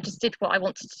yeah, I just did what I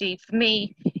wanted to do. For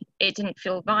me, it didn't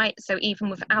feel right. So even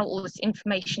without all this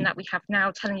information that we have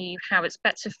now telling you how it's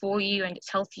better for you and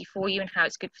it's healthy for you and how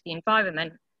it's good for the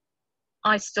environment,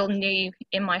 I still knew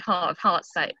in my heart of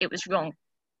hearts that it was wrong.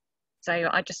 So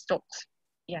I just stopped.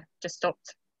 Yeah, just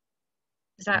stopped.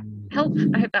 Does that help?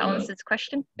 I hope that answers the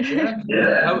question. Yeah.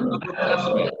 How about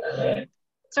classmates?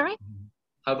 Sorry?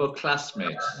 How about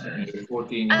classmates?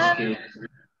 14 kids.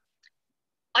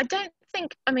 I don't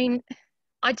think,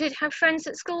 I did have friends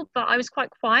at school, but I was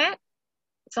quite quiet.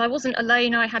 So I wasn't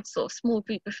alone. I had sort of small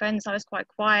group of friends. I was quite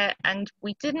quiet, and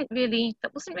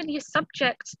that wasn't really a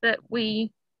subject that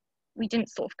we didn't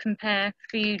sort of compare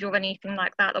food or anything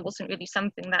like that. That wasn't really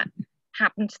something that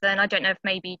happened then. I don't know if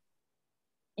maybe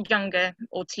younger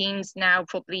or teens now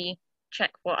probably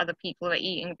check what other people are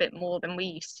eating a bit more than we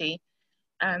used to.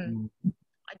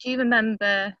 I do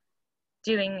remember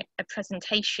doing a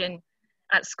presentation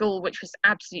at school, which was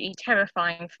absolutely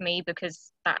terrifying for me,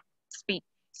 because that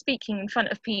speaking in front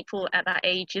of people at that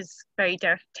age is very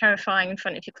terrifying in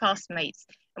front of your classmates.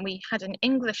 And we had an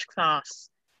English class,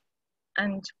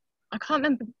 and I can't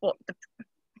remember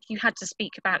you had to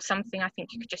speak about something. I think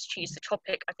you could just choose the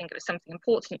topic. I think it was something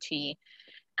important to you.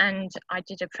 And I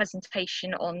did a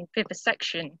presentation on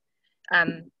vivisection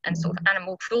and sort of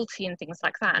animal cruelty and things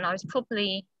like that. And I was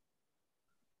probably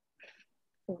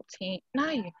 14,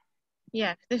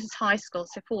 this is high school,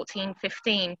 so 14,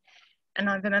 15. And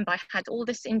I remember I had all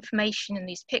this information and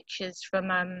these pictures from,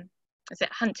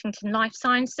 Huntington Life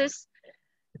Sciences?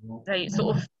 They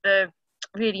sort of the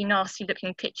really nasty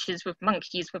looking pictures with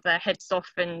monkeys with their heads off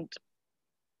and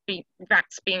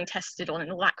rats being tested on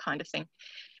and all that kind of thing.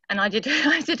 And I did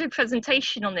a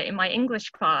presentation on it in my English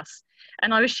class,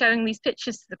 and I was showing these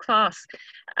pictures to the class,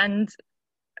 and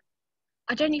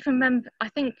I don't even remember, I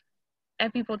think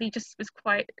everybody just was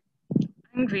quite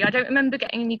angry. I don't remember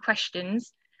getting any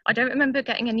questions. I don't remember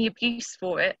getting any abuse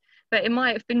for it, but it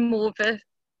might have been more of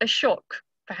a shock,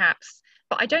 perhaps.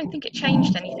 But I don't think it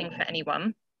changed anything for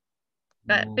anyone.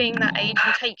 But being that age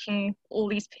and taking all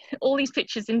these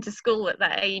pictures into school at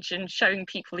that age and showing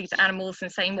people these animals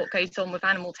and saying what goes on with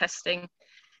animal testing.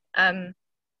 But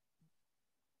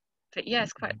yeah,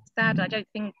 it's quite sad. I don't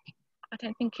think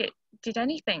it did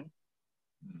anything.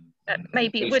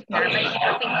 Maybe it would now. Maybe,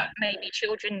 I think maybe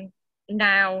children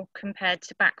now compared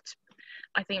to back to,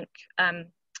 I think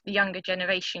the younger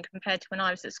generation compared to when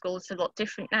I was at school is a lot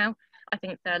different now. I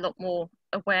think they're a lot more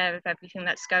aware of everything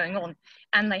that's going on,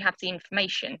 and they have the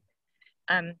information,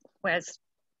 whereas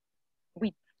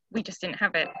we just didn't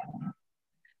have it.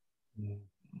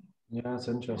 Yeah, that's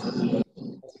interesting.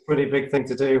 It's a pretty big thing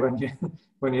to do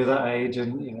when you're that age,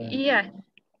 and you know. Yeah.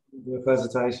 Do a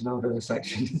presentation on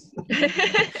vivisection.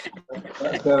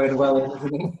 That's going well,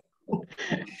 isn't it?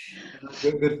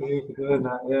 Good for you for doing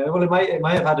that. Yeah. Well, it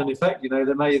may have had an effect. You know,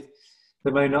 they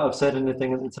may not have said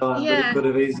anything at the time, but it could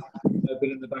have easily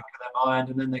been in the back of their mind,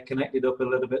 and then they connected up a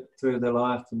little bit through their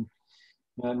life, and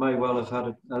you know, it may well have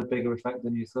had a bigger effect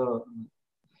than you thought.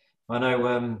 I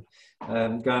know,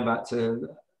 going back to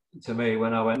me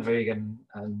when I went vegan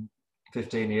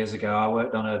 15 years ago, I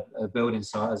worked on a building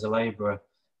site as a labourer,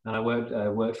 and I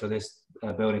worked for this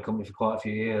building company for quite a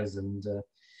few years, and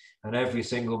every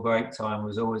single break time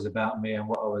was always about me and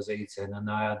what I was eating, and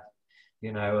I had,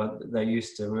 you know, they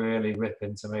used to really rip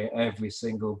into me every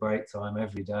single break time,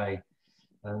 every day,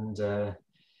 and you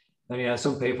know,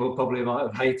 some people probably might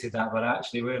have hated that, but I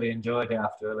actually really enjoyed it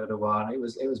after a little while. And it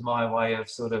was my way of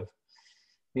sort of,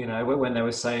 you know, when they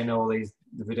were saying all these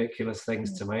ridiculous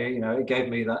things to me, you know, it gave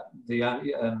me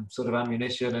the sort of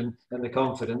ammunition and the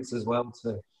confidence as well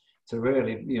to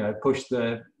really, you know, push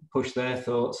their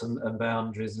thoughts and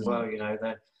boundaries as well. You know,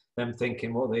 them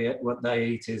thinking what they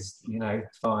eat is, you know,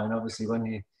 fine. Obviously, when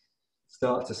you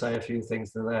start to say a few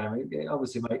things to them, it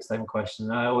obviously makes them question.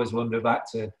 And I always wonder back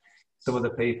to some of the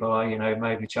people I, you know,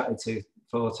 maybe chatted to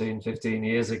 14, 15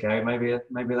 years ago. Maybe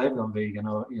they've gone vegan,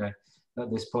 or, you know,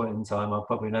 at this point in time, I'll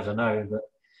probably never know. But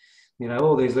you know,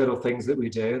 all these little things that we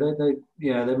do, they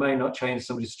you know, they may not change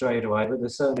somebody straight away, but they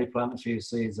certainly plant a few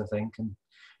seeds, I think. And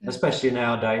especially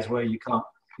nowadays, where you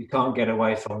can't get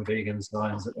away from vegan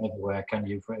signs everywhere, can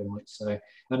you? Pretty much. So,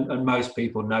 and most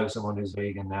people know someone who's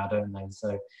vegan now, don't they?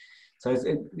 So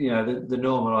you know, the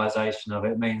normalisation of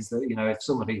it means that, you know, if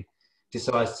somebody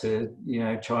decides to, you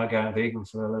know, try going vegan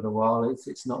for a little while,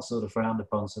 it's not sort of frowned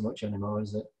upon so much anymore,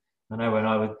 is it? I know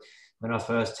when I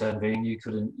first turned vegan, you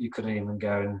couldn't even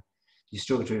go, and you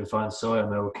struggled to even find soya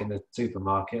milk in the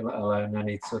supermarket, let alone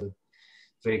any sort of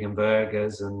vegan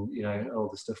burgers and, you know, all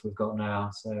the stuff we've got now.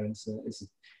 So it's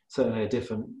certainly a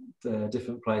different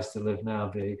place to live now,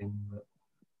 vegan. But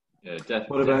yeah,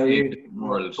 definitely. What about you?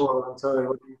 World.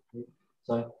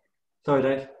 Sorry,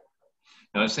 Dave.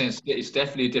 No, I was saying it's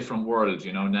definitely a different world.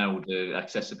 You know, now the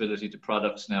accessibility to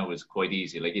products now is quite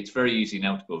easy. Like, it's very easy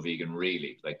now to go vegan,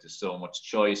 really. Like, there's so much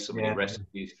choice, so many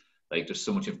recipes. Like, there's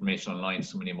so much information online,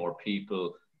 so many more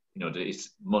people. You know,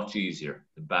 it's much easier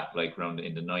than back, like, around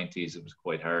in the 90s. It was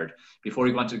quite hard. Before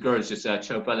we go on to the girls, just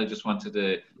Bella just wanted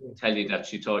to tell you that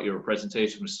she thought your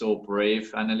presentation was so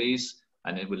brave, Annalise,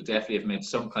 and it will definitely have made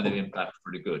some kind of impact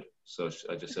for the good. So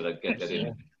I just said I'd get that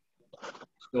in.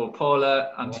 So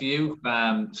Paula, on to you.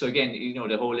 So again, you know,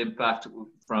 the whole impact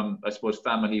from, I suppose,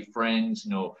 family, friends,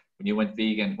 you know, when you went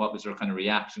vegan, what was their kind of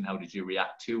reaction? How did you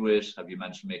react to it? Have you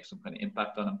managed to make some kind of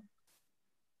impact on them?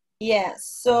 Yeah,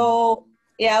 so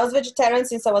yeah, I was vegetarian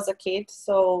since I was a kid.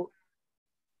 So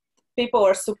people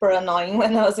were super annoying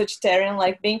when I was vegetarian.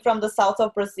 Like, being from the south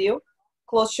of Brazil,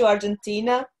 close to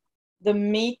Argentina, the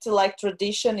meat, like,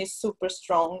 tradition is super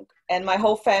strong. And my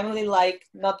whole family, like,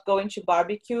 not going to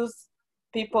barbecues.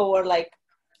 People were, like,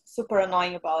 super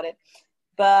annoying about it.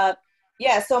 But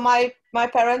yeah, so my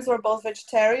parents were both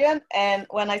vegetarian, and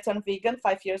when I turned vegan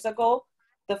 5 years ago,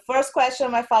 the first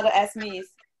question my father asked me is,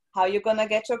 how are you gonna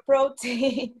get your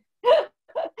protein?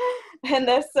 And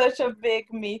there's such a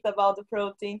big myth about the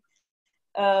protein.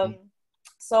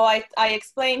 So I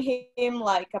explained him,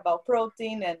 like, about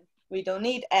protein, and we don't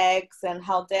need eggs, and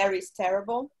how dairy is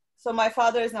terrible. So my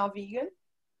father is now vegan,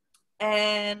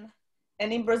 and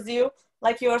in Brazil,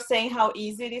 like you were saying, how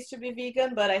easy it is to be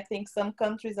vegan, but I think some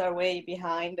countries are way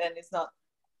behind, and it's not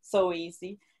so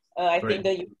easy. I think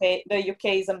the UK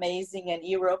is amazing, and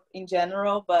Europe in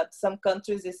general, but some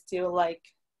countries is still, like,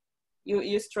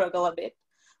 you struggle a bit.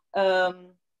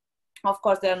 Of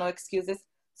course, there are no excuses.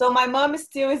 So my mom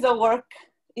still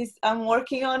I'm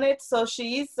working on it. So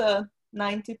she is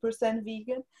 90%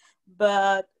 vegan,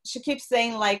 but she keeps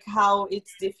saying, like, how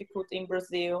it's difficult in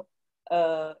Brazil.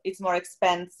 It's more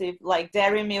expensive. Like,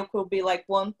 dairy milk will be like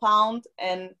 £1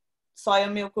 and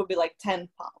soya milk will be like £10.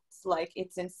 Like,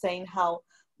 it's insane how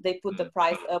they put the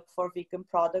price up for vegan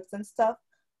products and stuff.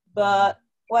 But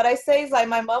what I say is, like,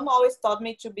 my mom always taught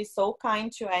me to be so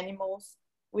kind to animals.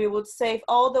 We would save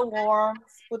all the worms,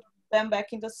 put them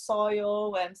back in the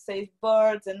soil and save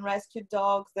birds and rescue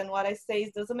dogs. And what I say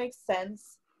is, doesn't make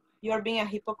sense. You're being a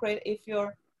hypocrite if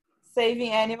you're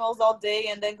saving animals all day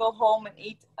and then go home and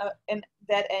eat a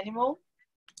dead animal.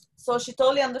 So she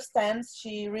totally understands.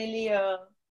 She really,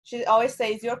 she always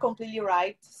says, you're completely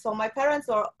right. So my parents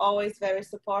are always very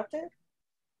supportive.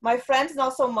 My friends,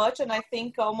 not so much. And I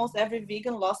think almost every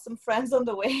vegan lost some friends on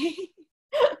the way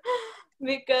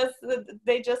because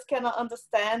they just cannot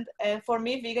understand. And for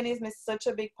me, veganism is such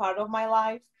a big part of my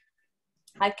life.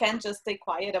 I can't just stay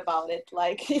quiet about it.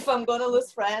 Like, if I'm going to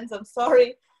lose friends, I'm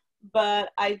sorry,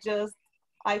 but I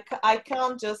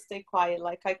can't just stay quiet.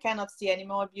 Like, I cannot see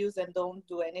animal abuse and don't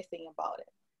do anything about it.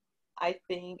 I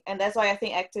think, and that's why I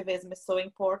think activism is so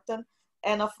important.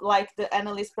 And of like the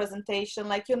analyst presentation,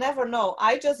 like, you never know.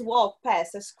 I just walked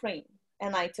past a screen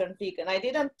and I turned vegan. I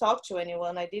didn't talk to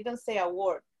anyone. I didn't say a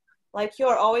word. Like,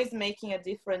 you're always making a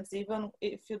difference, even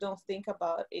if you don't think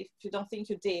about it, if you don't think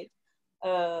you did.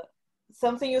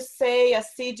 Something you say, a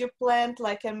seed you plant,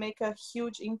 like, can make a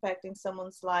huge impact in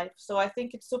someone's life. So I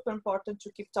think it's super important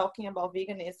to keep talking about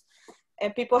veganism.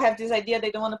 And people have this idea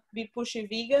they don't want to be pushy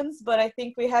vegans, but I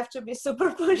think we have to be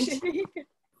super pushy vegans.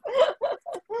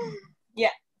 Yeah.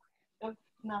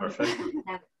 No. Perfect.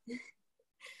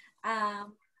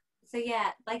 So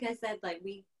yeah, like I said, like,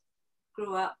 we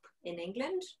grew up in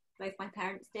England. Both my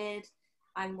parents did.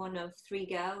 I'm one of 3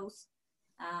 girls,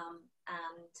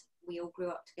 and we all grew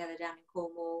up together down in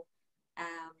Cornwall.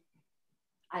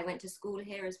 I went to school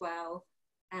here as well,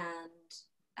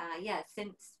 and yeah,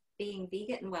 since being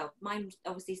vegan, well, mine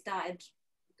obviously started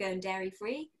going dairy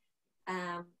free,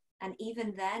 and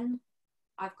even then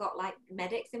I've got like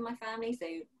medics in my family, so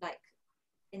like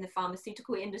in the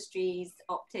pharmaceutical industries,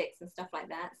 optics and stuff like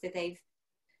that, so they've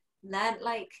learned,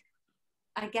 like,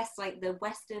 I guess, like, the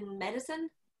Western medicine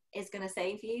is going to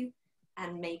save you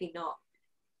and maybe not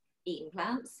eating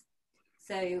plants.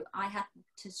 So I had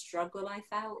to struggle, I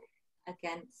felt,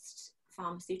 against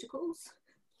pharmaceuticals,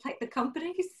 like the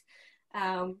companies,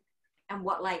 and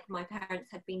what, like, my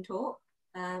parents had been taught.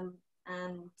 And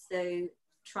so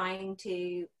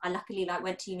I luckily, like,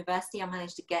 went to university. I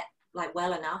managed to get, like,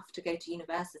 well enough to go to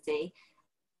university.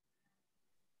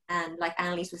 And like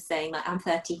Annalise was saying, like, I'm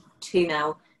 32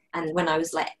 now. And when I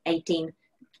was like 18,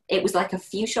 it was like a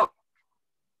few shops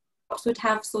would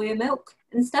have soya milk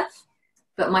and stuff.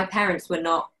 But my parents were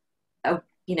not,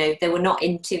 you know, they were not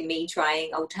into me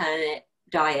trying alternate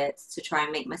diets to try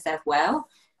and make myself well.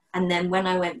 And then when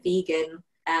I went vegan,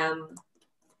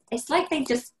 it's like they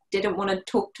just didn't want to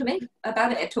talk to me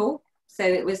about it at all. So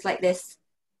it was like this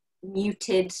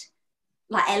muted,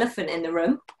 like, elephant in the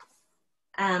room.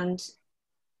 And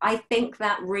I think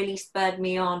that really spurred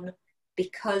me on,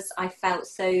 because I felt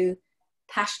so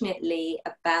passionately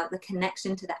about the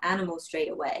connection to the animal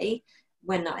straight away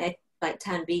when I, like,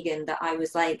 turned vegan, that I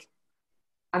was like,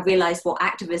 I realized what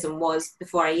activism was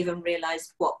before I even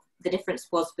realized what the difference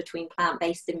was between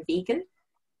plant-based and vegan.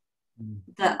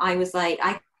 That I was like,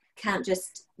 I can't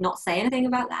just not say anything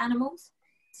about the animals.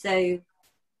 So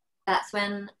that's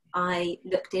when I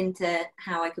looked into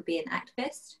how I could be an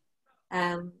activist.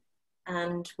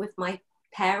 And with my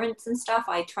parents and stuff,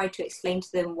 I tried to explain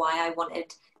to them why I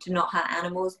wanted to not hurt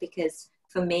animals, because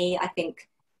for me, I think,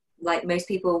 like most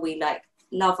people, we like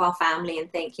love our family and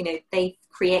think, you know, they've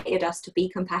created us to be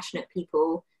compassionate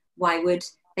people. Why would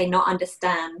they not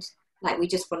understand? Like, we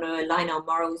just want to align our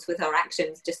morals with our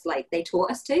actions, just like they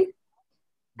taught us to.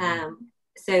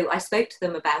 So I spoke to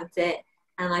them about it,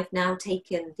 and I've now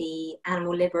taken the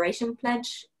Animal Liberation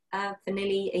Pledge for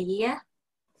nearly a year.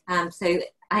 So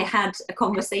I had a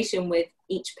conversation with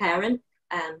each parent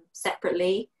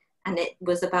separately, and it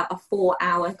was about a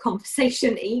 4-hour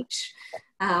conversation each,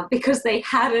 because they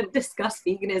hadn't discussed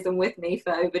veganism with me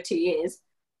for over 2 years.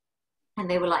 And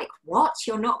they were like, what?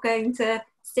 You're not going to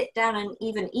sit down and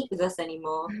even eat with us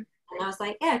anymore? And I was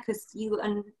like, yeah, because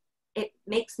it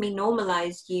makes me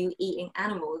normalize you eating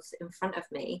animals in front of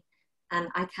me, and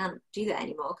I can't do that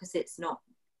anymore because it's not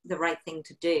the right thing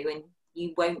to do, and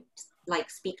you won't, like,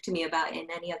 speak to me about it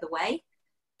in any other way.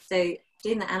 So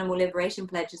doing the Animal Liberation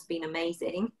Pledge has been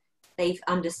amazing. They've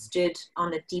understood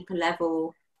on a deeper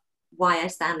level why I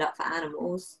stand up for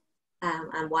animals,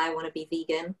 and why I want to be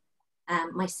vegan.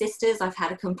 My sisters, I've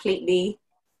had a completely,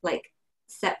 like,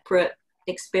 separate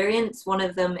experience. One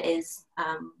of them is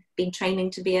been training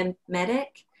to be a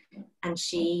medic, and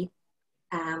she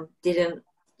didn't,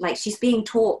 like, she's being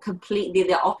taught completely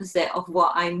the opposite of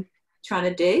what I'm trying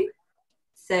to do.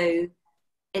 So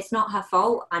it's not her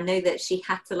fault. I know that she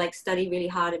had to, like, study really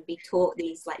hard and be taught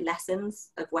these, like,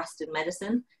 lessons of Western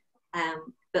medicine.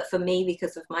 But for me,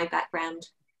 because of my background,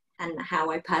 and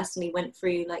how I personally went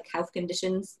through like health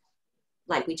conditions,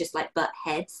 like we just like butt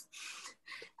heads.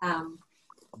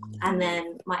 And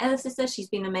then my other sister, she's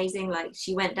been amazing. Like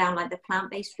she went down like the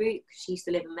plant-based route. She used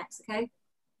to live in Mexico,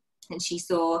 and she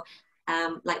saw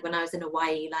like when I was in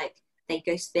Hawaii, like they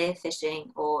go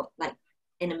spearfishing, or like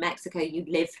in Mexico, you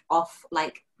live off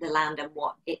like the land and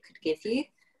what it could give you.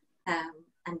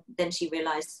 And then she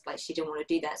realized like she didn't want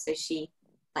to do that, so she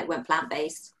like went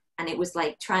plant-based, and it was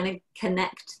like trying to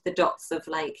connect the dots of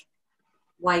like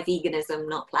why veganism,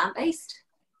 not plant-based,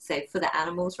 so for the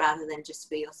animals rather than just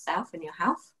for yourself and your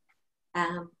health.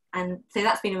 And so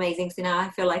that's been amazing. So now I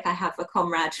feel like I have a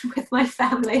comrade with my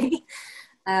family.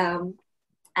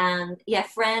 And yeah,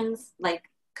 friends, like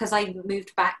because I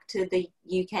moved back to the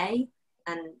UK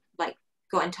and like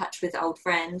got in touch with old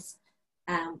friends,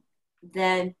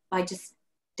 then I just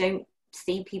don't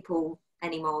see people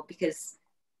anymore because,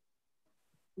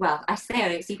 well, I say I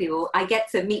don't see people. I get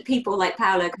to meet people like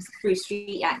Paola through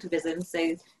street activism.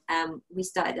 So we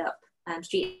started up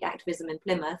street activism in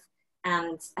Plymouth,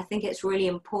 and I think it's really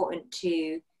important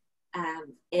to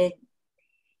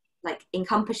like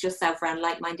encompass yourself around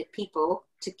like-minded people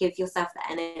to give yourself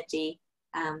the energy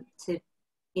to,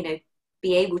 you know,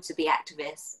 be able to be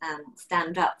activists and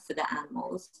stand up for the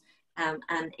animals.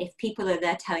 And if people are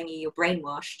there telling you you're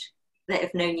brainwashed, that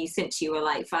have known you since you were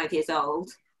like 5 years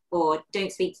old, or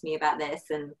don't speak to me about this,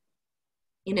 and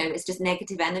you know, it's just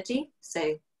negative energy.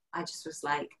 So I just was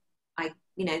like,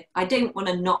 I don't want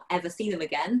to not ever see them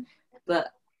again,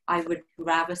 but I would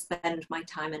rather spend my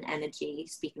time and energy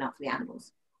speaking up for the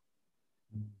animals.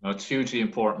 No, it's a hugely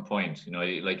important point. You know,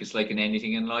 like it's like in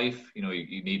anything in life, you know,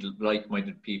 you need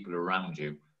like-minded people around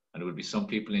you. And there will be some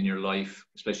people in your life,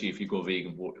 especially if you go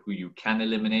vegan, who you can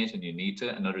eliminate and you need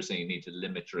to, and others that you need to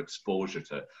limit your exposure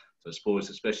to. So I suppose,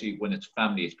 especially when it's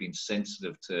family, it's being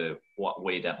sensitive to what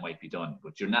way that might be done.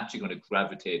 But you're naturally going to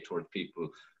gravitate towards people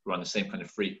who are on the same kind of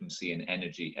frequency and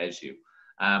energy as you.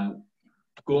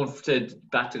 Going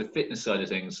back to the fitness side of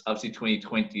things, obviously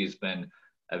 2020 has been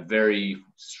a very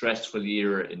stressful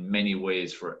year in many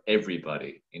ways for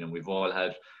everybody. You know, we've all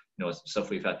had, you know, stuff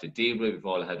we've had to deal with. We've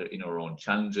all had, you know, our own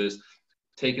challenges.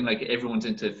 Taking like everyone's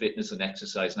into fitness and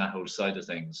exercise and that whole side of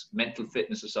things. Mental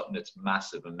fitness is something that's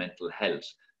massive, and mental health,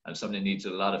 and something that needs a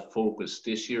lot of focus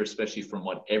this year, especially from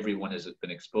what everyone has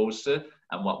been exposed to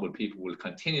and what people will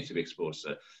continue to be exposed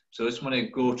to. So I just want to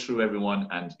go through everyone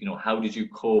and, you know, how did you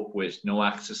cope with no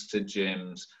access to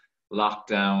gyms,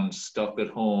 lockdowns, stuck at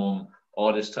home,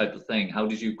 all this type of thing? How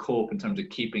did you cope in terms of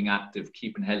keeping active,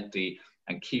 keeping healthy,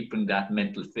 and keeping that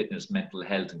mental fitness, mental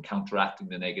health, and counteracting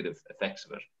the negative effects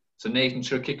of it? So Nathan,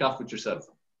 sure, kick off with yourself.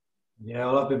 Yeah,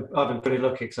 well, I've been pretty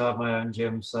lucky because I have my own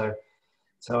gym. So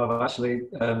I've actually,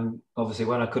 obviously,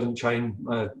 when I couldn't train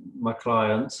my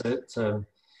clients, it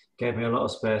gave me a lot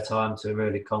of spare time to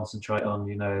really concentrate on,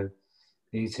 you know,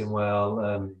 eating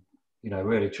well, you know,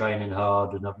 really training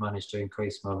hard, and I've managed to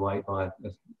increase my weight by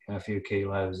a few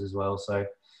kilos as well. So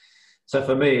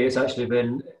for me, it's actually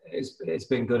been it's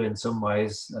been good in some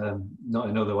ways, not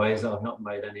in other ways that I've not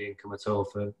made any income at all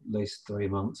for at least 3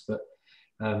 months. But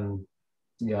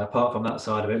yeah, apart from that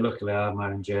side of it, luckily I have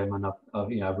my own gym, and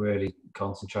I've you know, really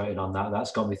concentrated on that.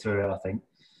 That's got me through it. I think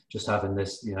just having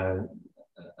this, you know,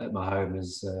 at my home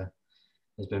has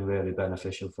been really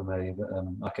beneficial for me. But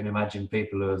I can imagine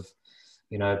people who have,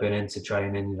 you know, been into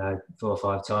training, you know, 4 or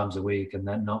 5 times a week and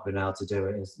then not been able to do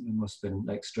it. It must have been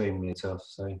extremely tough.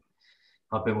 So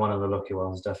I've been one of the lucky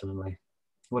ones, definitely.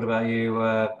 What about you,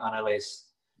 Annalise?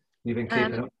 You've been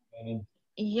keeping up?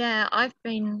 Yeah, I've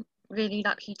been really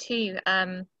lucky too.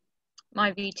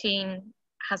 My routine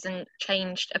hasn't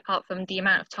changed apart from the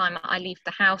amount of time I leave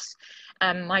the house.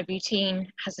 My routine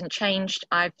hasn't changed.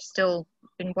 I've still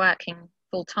been working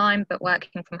full time, but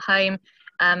working from home.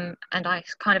 And I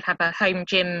kind of have a home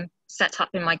gym set up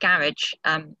in my garage.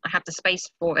 I have the space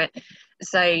for it.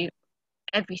 So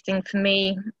everything for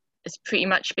me has pretty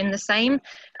much been the same.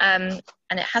 And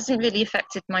it hasn't really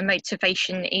affected my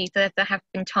motivation either. There have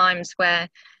been times where,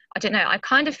 I don't know, I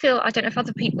kind of feel, I don't know if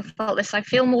other people felt this, I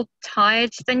feel more tired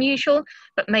than usual,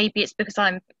 but maybe it's because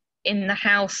I'm in the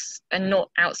house and not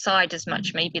outside as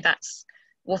much. Maybe that's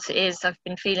what it is. I've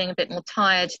been feeling a bit more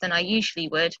tired than I usually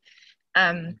would.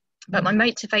 But my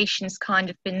motivation's kind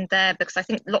of been there, because I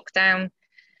think lockdown,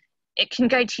 it can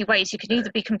go 2 ways. You can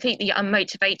either be completely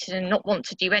unmotivated and not want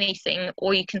to do anything,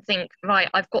 or you can think, right,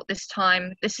 I've got this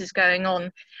time, this is going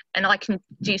on, and I can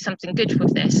do something good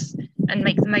with this and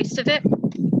make the most of it.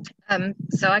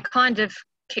 So I kind of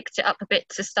kicked it up a bit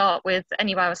to start with.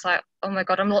 Anyway, I was like, oh my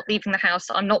God, I'm not leaving the house.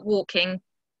 I'm not walking.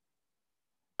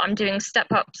 I'm doing step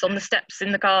ups on the steps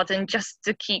in the garden just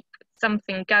to keep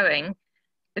something going.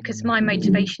 because my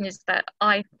motivation is that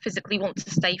I physically want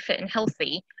to stay fit and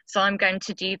healthy. So I'm going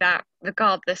to do that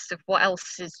regardless of what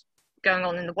else is going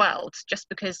on in the world, just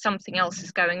because something else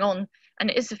is going on and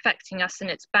it is affecting us and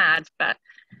it's bad. But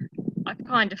I've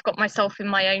kind of got myself in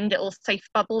my own little safe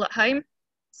bubble at home.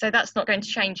 So that's not going to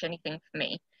change anything for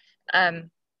me.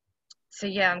 So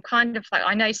yeah, I'm kind of like,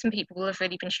 I know some people have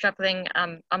really been struggling.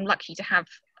 I'm lucky to have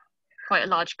quite a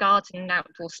large garden and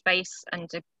outdoor space and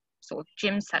a sort of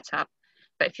gym set up.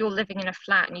 But if you're living in a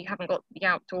flat and you haven't got the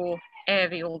outdoor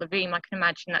area or the room, I can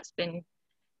imagine that's been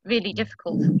really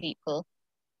difficult for people.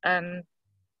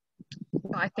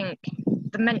 But I think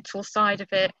the mental side of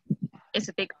it is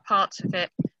a big part of it.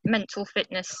 Mental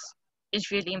fitness is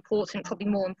really important, probably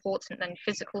more important than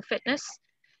physical fitness.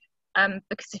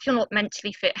 Because if you're not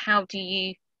mentally fit, how do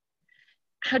you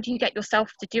get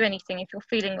yourself to do anything? If you're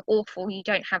feeling awful, you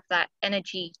don't have that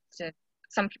energy to.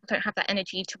 Some people don't have that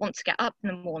energy to want to get up in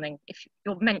the morning if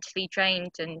you're mentally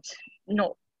drained and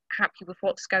not happy with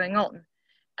what's going on.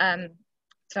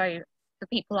 So for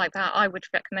people like that, I would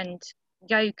recommend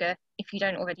yoga if you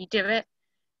don't already do it.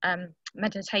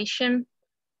 Meditation.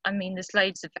 I mean, there's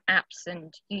loads of apps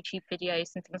and YouTube videos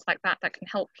and things like that that can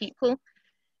help people.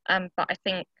 But I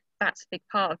think that's a big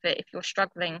part of it. If you're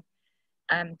struggling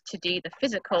to do the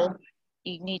physical,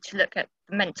 you need to look at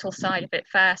the mental side of it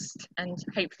first, and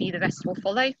hopefully the rest will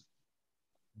follow.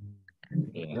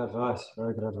 Yeah. Good advice,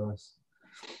 very good advice.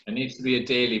 It needs to be a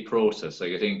daily process.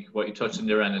 Like, I think what you touched on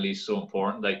there, Annalise, is so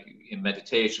important. Like in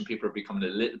meditation, people are becoming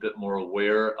a little bit more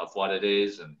aware of what it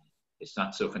is, and it's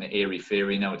not so kind of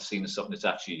airy-fairy now. It's seen as something that's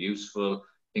actually useful.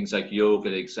 Things like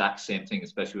yoga, the exact same thing,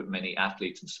 especially with many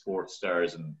athletes and sports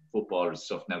stars and footballers and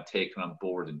stuff now taken on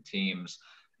board in teams.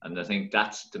 And I think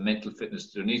that's the mental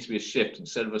fitness. There needs to be a shift.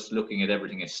 Instead of us looking at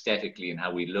everything aesthetically and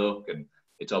how we look, and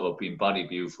it's all about being body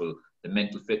beautiful, the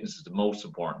mental fitness is the most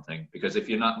important thing. Because if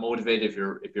you're not motivated,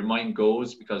 if your mind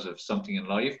goes because of something in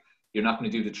life, you're not going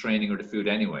to do the training or the food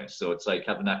anyway. So it's like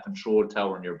having that control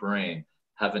tower in your brain,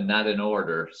 having that in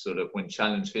order so that when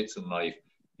challenge hits in life,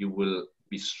 you will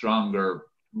be stronger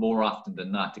more often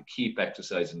than not to keep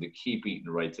exercising, to keep eating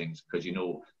the right things, because you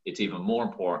know it's even more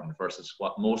important versus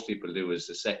what most people do is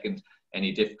the second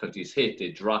any difficulties hit,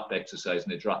 they drop exercise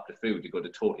and they drop the food, they go the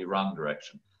totally wrong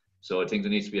direction. So I think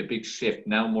there needs to be a big shift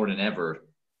now more than ever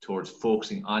towards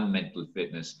focusing on mental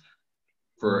fitness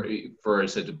for I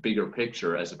said, the bigger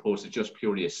picture as opposed to just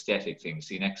purely aesthetic things.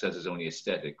 Seeing exercise is only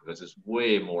aesthetic because there's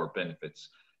way more benefits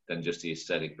than just the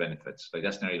aesthetic benefits. Like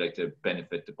that's nearly like the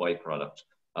benefit, the byproduct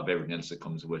of everything else that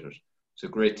comes with it. So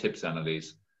great tips,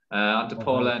 Annalise. On to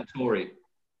Paula and Tori.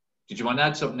 Did you want to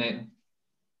add something, Nathan?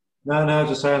 No,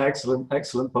 just saying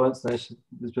excellent points there. It's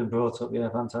been brought up. Yeah,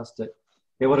 fantastic.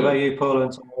 Yeah, what about you, Paula,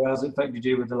 and Tori? How's it affected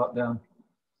you with the lockdown?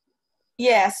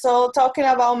 Yeah, so talking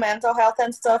about mental health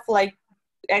and stuff, like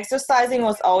exercising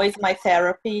was always my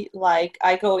therapy. Like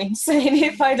I go insane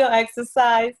if I don't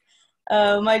exercise.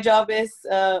 My job is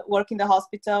work in the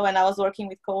hospital, and I was working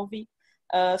with COVID.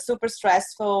 Super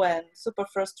stressful and super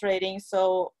frustrating.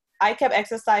 So I kept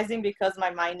exercising because my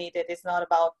mind needed. It's not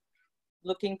about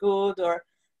looking good or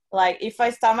like if I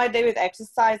start my day with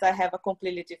exercise, I have a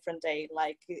completely different day.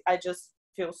 Like I just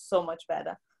feel so much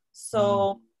better.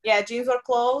 So yeah, gyms were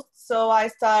closed. So I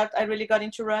really got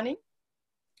into running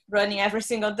every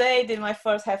single day, did my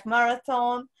first half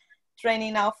marathon,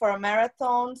 training now for a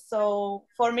marathon. So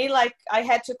for me, like I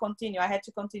had to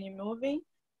continue moving.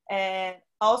 And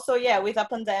also, yeah, with a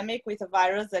pandemic, with a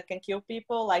virus that can kill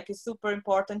people, like it's super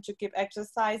important to keep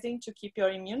exercising, to keep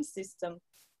your immune system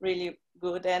really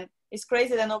good. And it's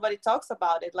crazy that nobody talks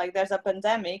about it. Like there's a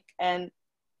pandemic and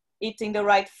eating the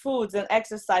right foods and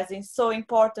exercising is so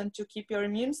important to keep your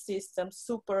immune system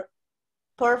super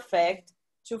perfect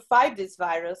to fight this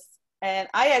virus. And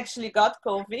I actually got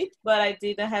COVID, but I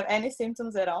didn't have any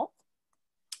symptoms at all.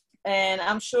 And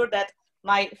I'm sure that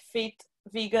my fit,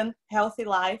 vegan, healthy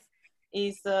life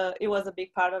it was a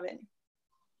big part of it.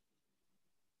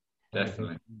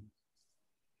 Definitely.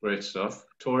 Great stuff.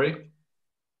 Tori?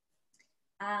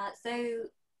 So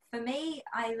for me,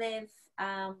 I live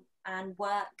and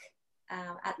work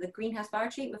at the greenhouse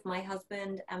laboratory with my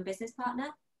husband and business partner.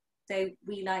 So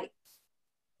we like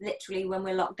literally when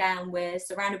we're locked down, we're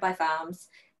surrounded by farms,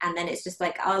 and then it's just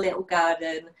like our little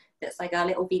garden that's like our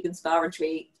little vegan spa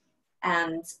retreat,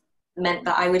 and meant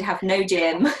that I would have no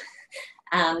gym.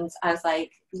 And I was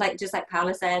like just like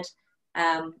Paula said,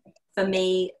 for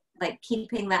me, like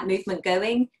keeping that movement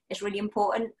going is really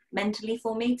important mentally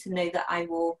for me to know that I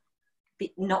will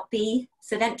not be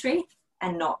sedentary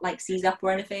and not like seize up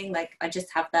or anything. Like I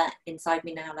just have that inside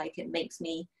me now. Like it makes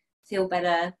me feel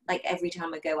better like every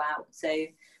time I go out. So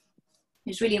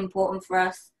It's really important for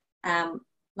us.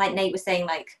 Like Nate was saying,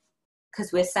 like,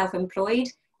 because we're self-employed,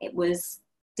 it was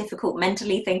difficult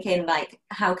mentally thinking, like,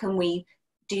 how can we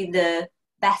do the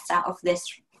best out of this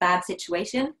bad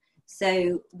situation?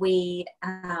 So we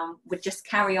would just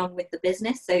carry on with the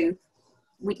business. So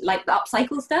we like the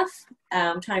upcycle stuff,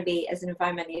 trying to be as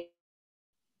environmentally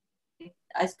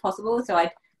as possible. So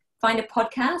I'd find a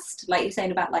podcast, like you're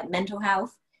saying about like mental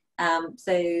health.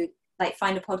 So like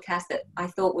find a podcast that I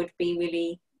thought would be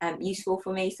really useful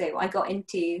for me. So I got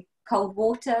into cold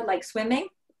water, like swimming,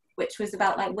 which was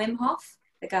about like Wim Hof,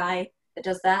 the guy that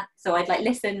does that. So I'd like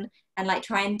listen and like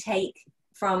try and take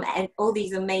from all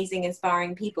these amazing,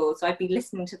 inspiring people. So I'd be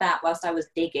listening to that whilst I was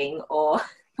digging or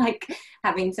like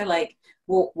having to like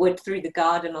walk wood through the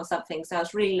garden or something. So I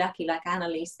was really lucky, like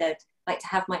Annalise said, like to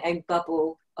have my own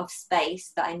bubble of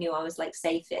space that I knew I was like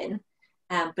safe in.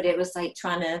 But it was like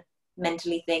trying to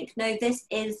mentally think, no, this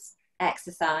is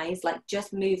exercise, like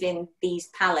just moving these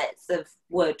pallets of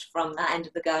wood from that end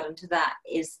of the garden to that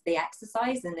is the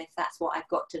exercise. And if that's what I've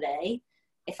got today,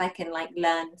 if I can like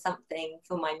learn something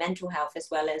for my mental health as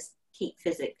well as keep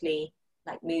physically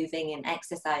like moving and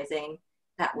exercising,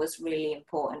 that was really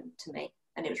important to me,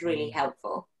 and it was really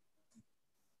helpful.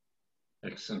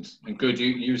 Excellent. And good, you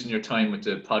using your time with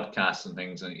the podcasts and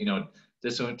things. And you know,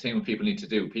 this is one thing people need to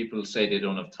do. People say they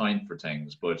don't have time for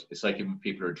things, but it's like when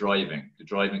people are driving. The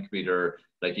driving could be their,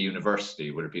 like a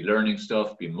university, whether it be learning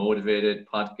stuff, be motivated,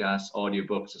 podcasts,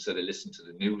 audiobooks, instead of listening to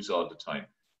the news all the time.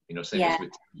 You know, same as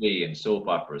with TV and soap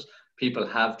operas. People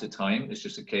have the time. It's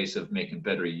just a case of making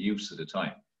better use of the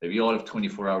time. If you all have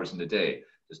 24 hours in the day,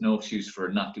 there's no excuse for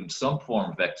not doing some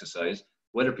form of exercise,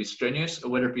 whether it be strenuous or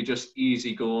whether it be just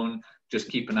easy going, just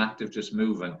keeping active, just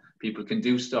moving. People can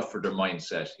do stuff for their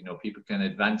mindset. You know, people can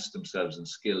advance themselves in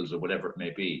skills or whatever it may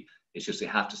be. It's just they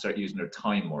have to start using their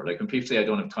time more. Like when people say, I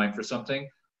don't have time for something,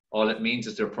 all it means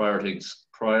is they're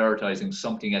prioritizing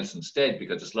something else instead,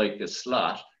 because it's like a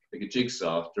slot, like a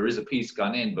jigsaw. There is a piece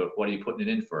gone in, but what are you putting it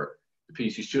in for? The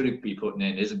piece you should be putting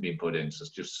in isn't being put in, so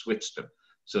it's just switched them.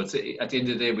 So it's, at the end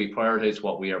of the day, we prioritize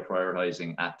what we are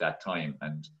prioritizing at that time.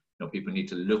 And you know, people need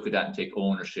to look at that and take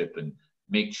ownership and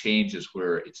make changes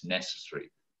where it's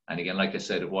necessary. And again, like I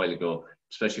said a while ago,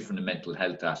 especially from the mental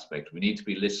health aspect, we need to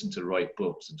be listening to the right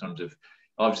books in terms of,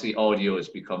 obviously audio has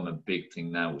become a big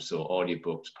thing now. So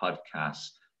audiobooks, podcasts,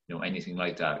 you know, anything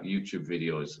like that, YouTube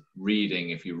videos,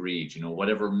 reading if you read, you know,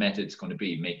 whatever method it's going to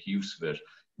be, make use of it.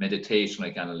 Meditation,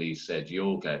 like Annalise said,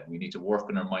 yoga, we need to work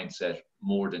on our mindset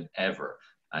more than ever.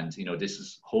 And, you know, this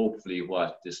is hopefully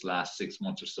what this last 6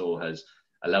 months or so has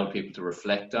allowed people to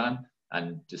reflect on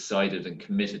and decided and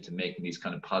committed to making these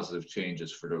kind of positive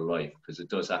changes for their life, because it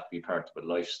does have to be part of a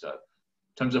lifestyle.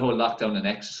 In terms of the whole lockdown and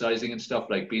exercising and stuff,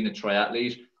 like being a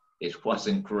triathlete, it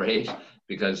wasn't great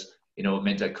because, you know, it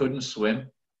meant I couldn't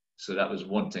swim. So that was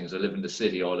one thing. So I live in the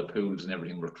city, all the pools and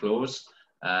everything were closed.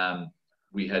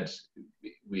 We had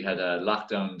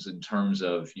lockdowns in terms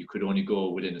of you could only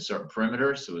go within a certain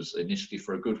perimeter. So it was initially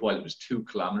for a good while, it was 2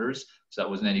 kilometers. So that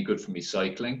wasn't any good for me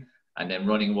cycling. And then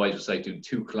running wise was like doing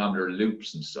 2 kilometer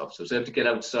loops and stuff. So I had to get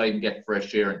outside and get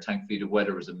fresh air. And thankfully the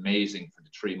weather was amazing for the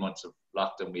 3 months of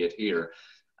lockdown we had here.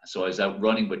 So I was out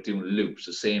running, but doing loops,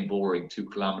 the same boring 2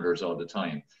 kilometers all the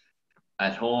time.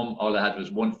 At home, all I had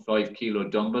was 1 5-kilo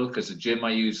dumbbell, because the gym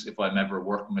I use, if I'm ever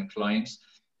working with clients,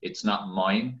 it's not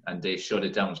mine, and they shut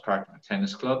it down as part of a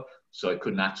tennis club, so I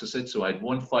couldn't access it. So I had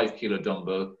 1 5-kilo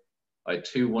dumbbell, I had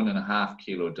 2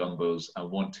 1.5-kilo dumbbells, and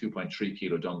 1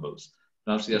 2.3-kilo dumbbells.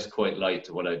 And obviously that's quite light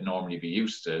to what I'd normally be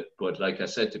used to, but like I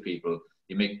said to people,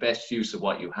 you make best use of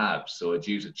what you have. So I'd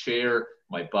use a chair,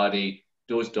 my body,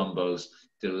 those dumbbells,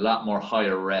 did a lot more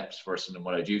higher reps versus than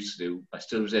what I'd used to do. I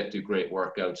still was able to do great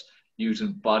workouts,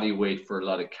 using body weight for a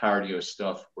lot of cardio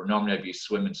stuff, where normally I'd be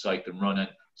swimming, cycling, running,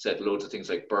 set loads of things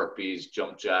like burpees,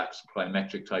 jump jacks,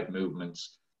 plyometric type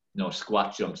movements, you know,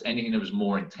 squat jumps, anything that was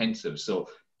more intensive. So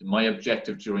my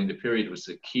objective during the period was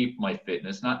to keep my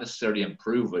fitness, not necessarily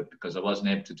improve it, because I wasn't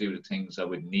able to do the things I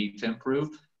would need to improve,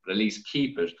 but at least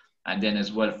keep it. And then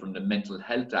as well from the mental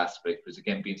health aspect, because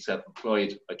again, being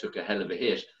self-employed, I took a hell of a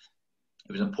hit.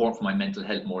 It was important for my mental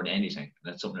health more than anything.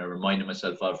 And that's something I reminded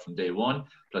myself of from day one.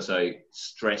 Plus I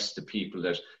stressed to people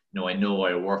that, you know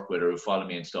I work with or who follow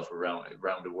me and stuff around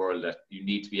the world, that you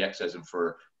need to be exercising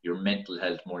for your mental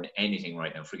health more than anything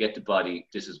right now. Forget the body.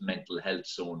 This is mental health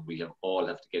zone we all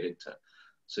have to get into.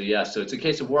 So yeah, so it's a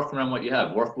case of working around what you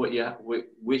have, work what you have,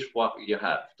 with what you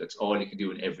have. That's all you can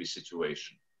do in every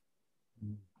situation.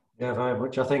 Yeah, very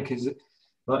much. I think is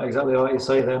exactly like you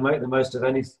say there. Make the most of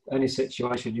any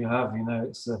situation you have. You know,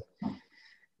 it's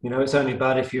you know, it's only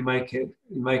bad if you make it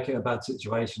a bad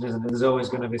situation, isn't it? There's always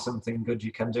going to be something good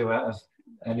you can do out of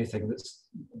anything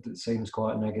that seems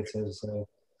quite negative. So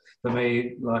for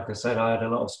me, like I said, I had a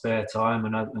lot of spare time,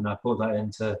 and I put that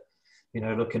into, you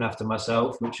know, looking after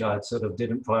myself, which I sort of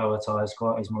didn't prioritize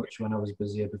quite as much when I was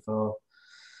busier before.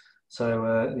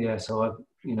 So yeah, so I,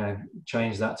 you know,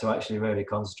 changed that to actually really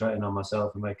concentrating on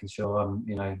myself and making sure I'm,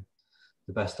 you know,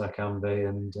 the best I can be.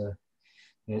 And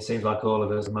it seems like all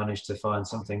of us managed to find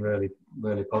something really,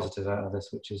 really positive out of this,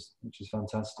 which is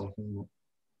fantastic, isn't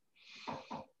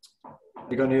it?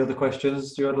 You got any other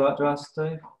questions you would like to ask,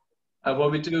 Dave?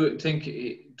 Well, we do think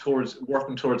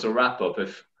working towards a wrap up.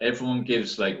 If everyone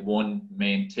gives like one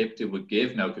main tip they would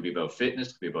give, now it could be about fitness,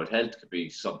 it could be about health, it could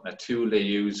be a tool they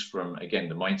use from, again,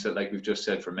 the mindset, like we've just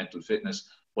said, for mental fitness,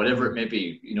 whatever it may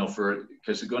be, you know,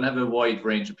 because we're going to have a wide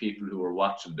range of people who are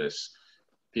watching this.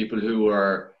 People who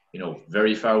are, you know,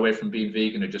 very far away from being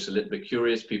vegan, are just a little bit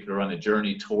curious. People who are on a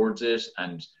journey towards it,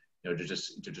 and you know, they're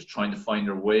just trying to find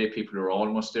their way. People who are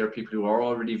almost there, people who are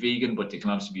already vegan, but they can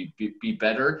obviously be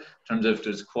better. In terms of,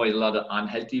 there's quite a lot of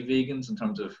unhealthy vegans in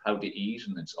terms of how they eat,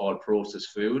 and it's all processed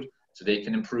food, so they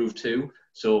can improve too.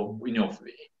 So, you know,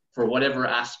 for whatever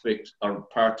aspect or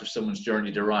part of someone's journey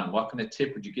they're on, what kind of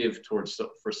tip would you give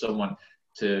for someone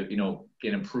to, you know,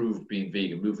 get improved being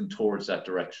vegan, moving towards that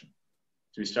direction?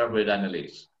 So we start with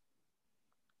Annalise.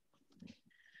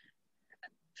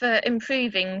 For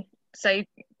improving, so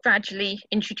gradually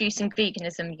introducing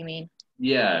veganism, you mean?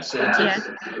 Yeah, so it's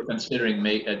considering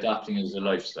adapting as a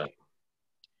lifestyle.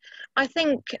 I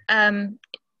think,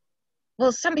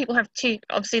 well, some people have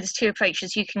obviously there's two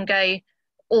approaches. You can go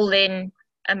all in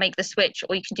and make the switch,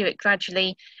 or you can do it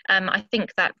gradually. I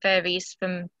think that varies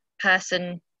from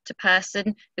person to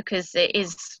person, because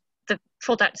the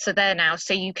products are there now,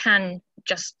 so you can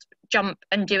just jump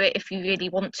and do it if you really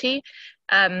want to.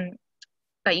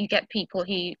 But you get people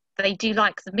who, they do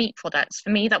like the meat products. For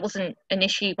me, that wasn't an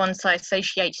issue once I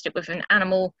associated it with an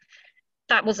animal.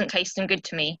 That wasn't tasting good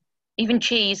to me. Even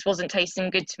cheese wasn't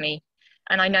tasting good to me.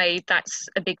 And I know that's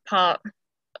a big part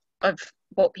of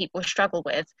what people struggle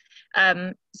with.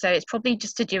 So it's probably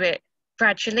just to do it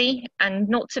gradually, and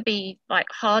not to be like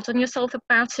hard on yourself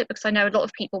about it, because I know a lot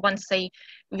of people, once they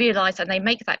realize and they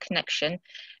make that connection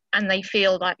and they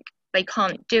feel like they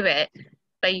can't do it,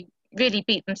 they really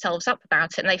beat themselves up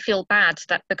about it, and they feel bad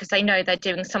that because they know they're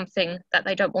doing something that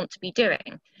they don't want to be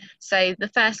doing. So the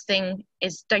first thing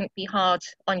is, don't be hard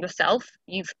on yourself.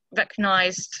 You've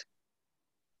recognized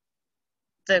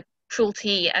the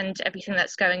cruelty and everything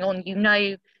that's going on. You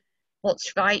know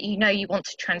what's right. You know you want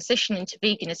to transition into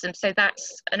veganism, so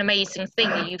that's an amazing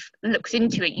thing. You've looked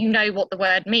into it. You know what the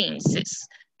word means. It's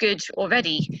good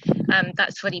already.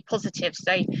 That's really positive.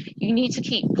 So you need to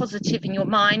keep positive in your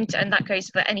mind, and that goes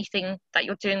for anything that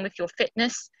you're doing with your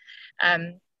fitness.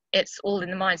 It's all in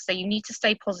the mind. So you need to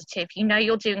stay positive. You know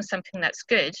you're doing something that's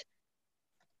good,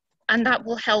 and that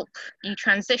will help you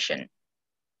transition.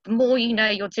 The more you know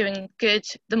you're doing good,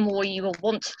 the more you will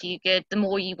want to do good, the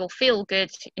more you will feel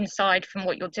good inside from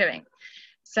what you're doing.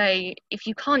 So if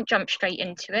you can't jump straight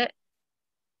into it,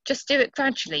 just do it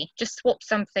gradually. Just swap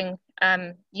something.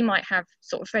 You might have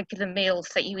sort of regular meals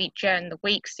that you eat during the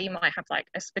week. So you might have like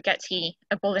a spaghetti,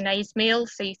 a bolognese meal.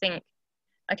 So you think,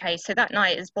 okay, so that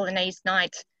night is bolognese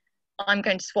night. I'm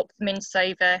going to swap the mince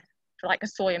over for like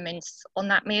a soya mince on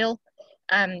that meal.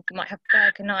 You might have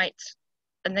burger night,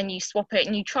 and then you swap it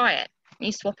and you try it.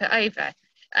 You swap it over,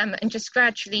 and just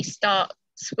gradually start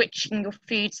switching your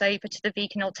foods over to the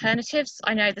vegan alternatives.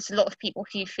 I know there's a lot of people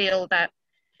who feel that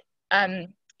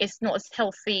it's not as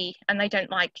healthy and they don't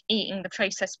like eating the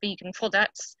processed vegan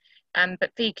products.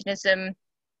 But veganism,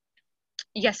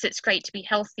 yes, it's great to be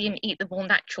healthy and eat the more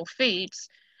natural foods,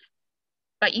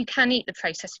 but you can eat the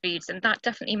processed foods, and that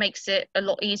definitely makes it a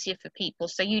lot easier for people.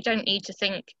 So you don't need to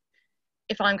think,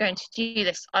 if I'm going to do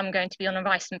this, I'm going to be on a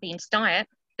rice and beans diet,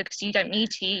 because you don't need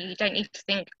to. You don't need to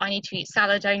think, I need to eat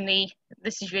salad only.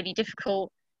 This is really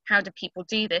difficult. How do people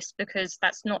do this? Because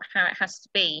that's not how it has to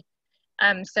be.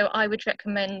 So I would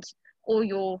recommend, or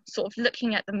you're sort of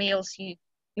looking at the meals you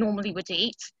normally would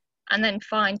eat, and then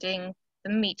finding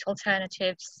the meat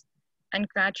alternatives and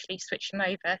gradually switch them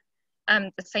over.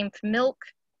 The same for milk.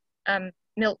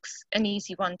 Milk's an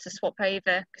easy one to swap over,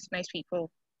 because most people,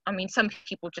 I mean, some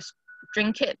people just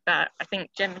drink it, but I think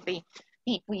generally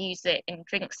people use it in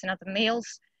drinks and other meals.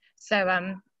 So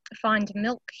find a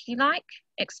milk you like,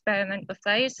 experiment with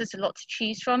those. There's a lot to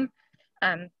choose from.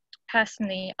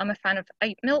 Personally, I'm a fan of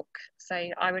oat milk, so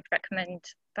I would recommend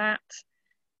that.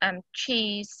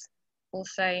 Cheese,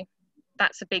 also,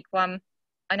 that's a big one.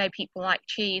 I know people like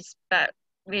cheese, but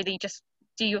really just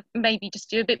maybe just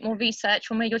do a bit more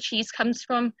research on where your cheese comes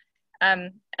from,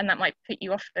 and that might put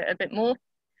you off it a bit more.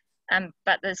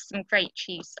 But there's some great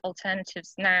cheese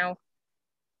alternatives now.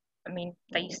 I mean,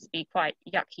 they used to be quite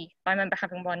yucky. I remember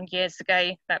having one years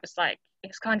ago that was like, it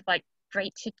was kind of like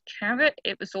grated carrot.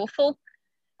 It was awful.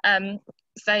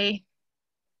 So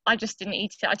I just didn't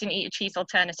eat it. I didn't eat a cheese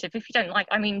alternative. If you don't like,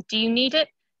 I mean, do you need it?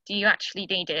 Do you actually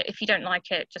need it? If you don't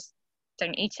like it, just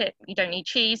don't eat it. You don't need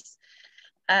cheese.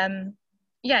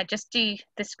 Yeah, just do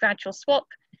this gradual swap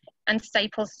and stay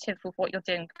positive with what you're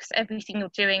doing, because everything you're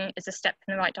doing is a step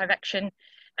in the right direction,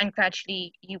 and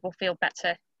gradually you will feel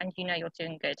better and you know you're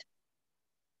doing good.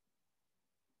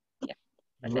 Yeah,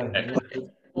 that's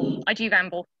it. I do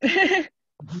ramble.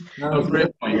 No,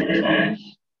 great point.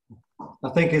 I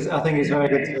think it's very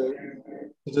good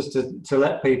to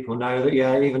let people know that,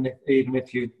 yeah, even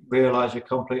if you realise you're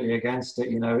completely against it,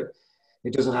 you know,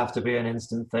 it doesn't have to be an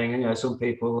instant thing. You know, some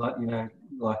people, like, you know,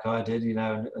 like I did, you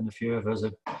know, and a few of us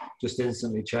have just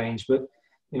instantly changed. But,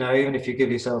 you know, even if you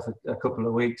give yourself a couple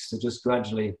of weeks to just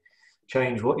gradually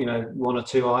change what, you know, 1 or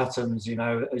 2 items, you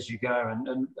know, as you go,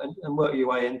 and work your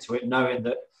way into it, knowing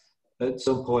that at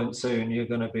some point soon you're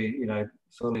going to be, you know,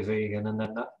 fully vegan, and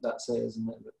then that's it, isn't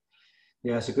it? But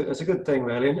yeah, it's a good thing,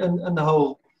 really. And the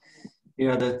whole, you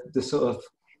know, the sort of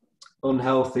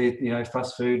unhealthy, you know,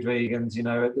 fast food vegans, you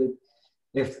know,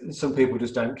 if some people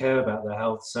just don't care about their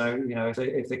health, so, you know,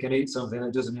 if they can eat something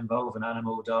that doesn't involve an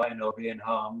animal dying or being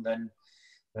harmed, then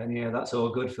yeah, that's all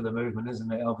good for the movement, isn't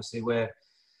it? Obviously,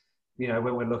 you know,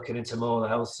 when we're looking into more the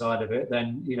health side of it,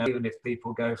 then, you know, even if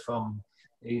people go from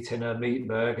eating a meat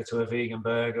burger to a vegan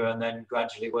burger and then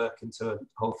gradually work into a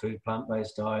whole food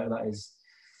plant-based diet, that is,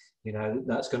 you know,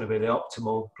 that's going to be the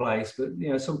optimal place. But, you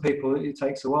know, some people, it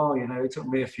takes a while. You know, it took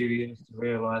me a few years to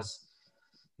realise,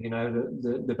 you know,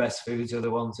 that the best foods are the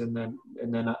ones in their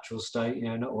natural state, you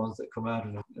know, not ones that come out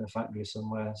of a factory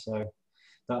somewhere. So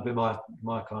that'd be my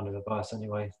kind of advice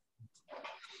anyway.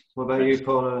 What about you,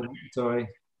 Paula? Sorry.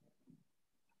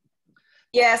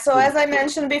 Yeah, so as I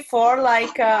mentioned before,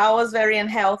 like I was very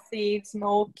unhealthy,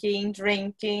 smoking,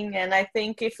 drinking, and I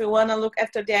think if we want to look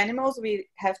after the animals, we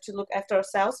have to look after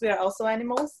ourselves. We are also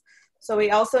animals, so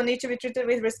we also need to be treated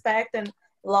with respect and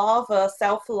love,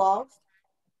 self-love.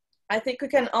 I think we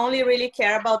can only really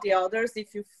care about the others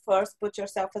if you first put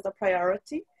yourself as a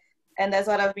priority, and that's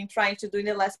what I've been trying to do in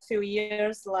the last few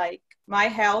years. Like, my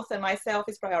health and myself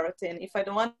is priority, and if I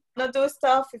don't want to do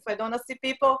stuff, if I don't want to see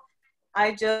people,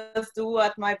 I just do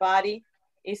what my body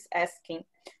is asking.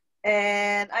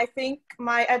 And I think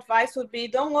my advice would be,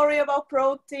 don't worry about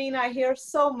protein. I hear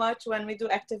so much when we do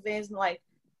activism, like,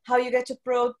 how you get your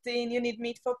protein, you need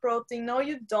meat for protein. No,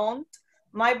 you don't.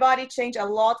 My body changed a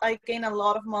lot. I gained a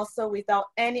lot of muscle without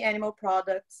any animal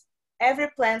products. Every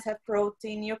plant has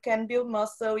protein. You can build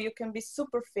muscle. You can be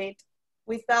super fit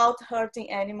without hurting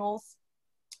animals.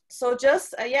 So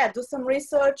just, do some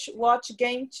research, watch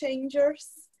Game Changers,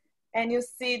 and you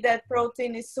see that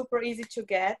protein is super easy to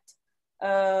get,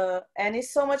 and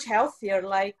it's so much healthier.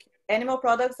 Like, animal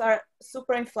products are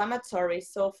super inflammatory,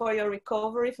 so for your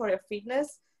recovery, for your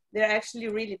fitness, they're actually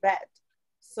really bad.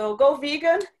 So go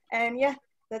vegan, and yeah,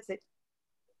 that's it.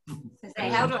 So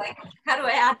how do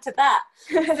I add to that?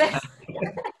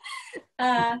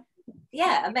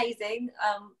 Yeah, amazing.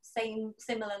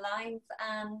 Similar lines,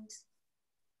 and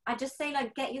I just say,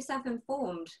 like, get yourself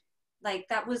informed. Like,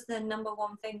 that was the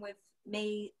 #1 thing with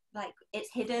me. Like, it's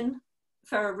hidden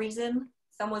for a reason.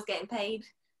 Someone's getting paid.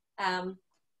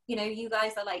 You know, you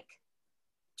guys are like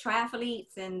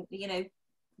triathletes and, you know,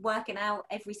 working out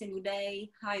every single day.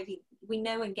 We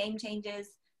know in Game Changers,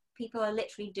 people are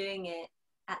literally doing it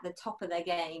at the top of their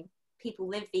game. People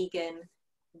live vegan,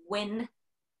 win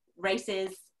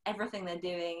races, everything they're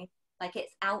doing. Like,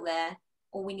 it's out there.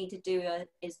 All we need to do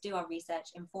is do our research,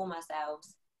 inform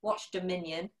ourselves, watch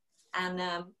Dominion,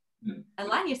 and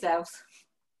align yourselves.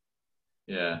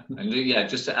 Yeah, and yeah,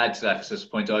 just to add to that, because that's the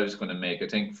point I was going to make, I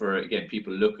think for, again,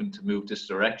 people looking to move this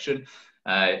direction,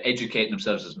 educating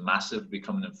themselves is massive,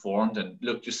 becoming informed, and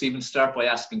look, just even start by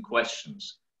asking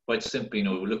questions. Quite simply, you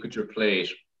know, look at your plate,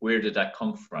 where did that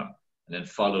come from? And then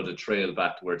follow the trail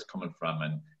back to where it's coming from.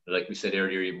 And like we said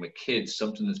earlier, even with kids,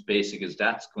 something as basic as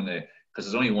that's going to, because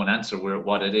there's only one answer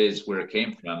what it is, where it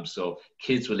came from. So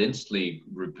kids will instantly,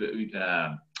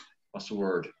 what's the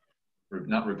word?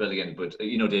 Not rebel again, but,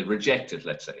 you know, they reject it,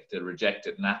 let's say. They'll reject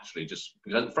it naturally, just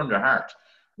from their heart.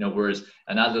 You know, whereas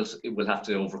an adult will have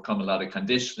to overcome a lot of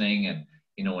conditioning and,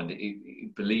 you know, and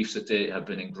the beliefs that they have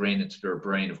been ingrained into their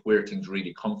brain of where things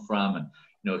really come from. And,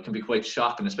 you know, it can be quite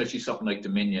shocking, especially something like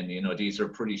Dominion. You know, these are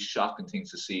pretty shocking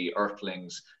things to see.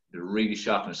 Earthlings, They're really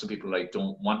shocking. Some people like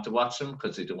don't want to watch them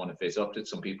because they don't want to face up to it.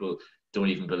 Some people don't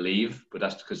even believe, but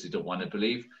that's because they don't want to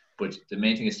believe. But the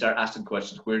main thing is start asking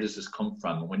questions. Where does this come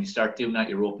from? And when you start doing that,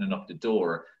 you're opening up the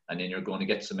door, and then you're going to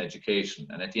get some education.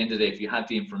 And at the end of the day, if you have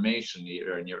the information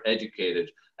and you're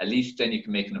educated, at least then you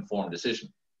can make an informed decision.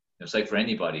 It's like for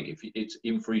anybody, if it's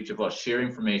even for each of us, share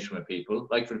information with people,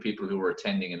 like for the people who are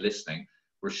attending and listening,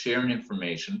 we're sharing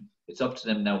information. It's up to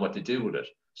them now what to do with it.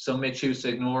 Some may choose to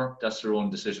ignore, that's their own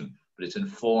decision, but it's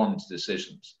informed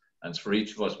decisions. And for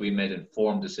each of us, we made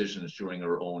informed decisions during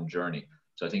our own journey.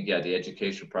 So I think, yeah, the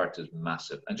education part is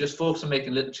massive. And just focus on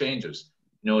making little changes.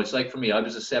 You know, it's like for me, I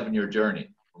was a 7-year journey.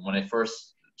 When I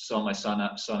first saw my son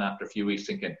after a few weeks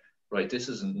thinking, right, this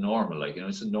isn't normal. Like, you know,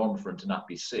 it's normal for him to not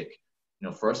be sick. You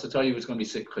know, first I thought he was going to be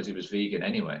sick because he was vegan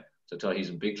anyway. So I thought he's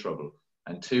in big trouble.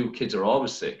 And 2, kids are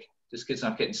always sick. This kid's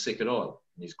not getting sick at all.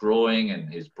 He's growing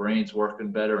and his brain's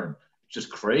working better and just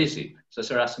crazy. So I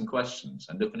started asking questions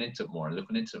and looking into it more and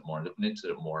looking into it more and looking into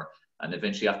it more. And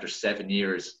eventually after 7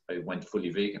 years, I went fully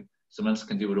vegan. Someone else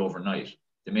can do it overnight.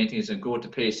 The main thing is to go at the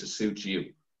pace that suits you.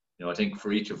 You know, I think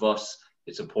for each of us,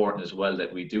 it's important as well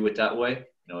that we do it that way.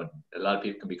 You know, a lot of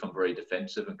people can become very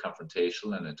defensive and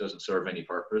confrontational, and it doesn't serve any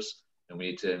purpose. And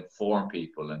we need to inform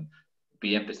people and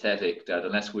be empathetic that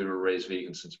unless we were raised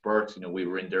vegan since birth, you know, we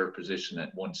were in their position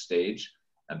at one stage,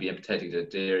 and be empathetic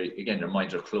that their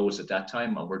minds are closed at that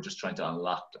time, and we're just trying to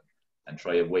unlock them and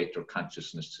try to wake their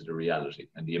consciousness to the reality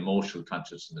and the emotional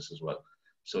consciousness as well.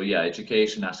 So yeah,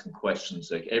 education, asking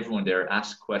questions, like everyone there,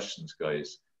 ask questions,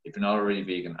 guys. If you're not already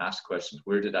vegan, ask questions.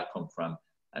 Where did that come from?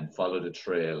 And follow the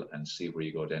trail and see where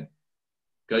you go then.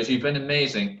 Guys, you've been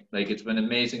amazing. Like, it's been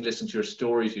amazing listening to your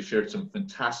stories. You shared some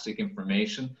fantastic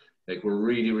information. Like, we're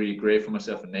really, really grateful,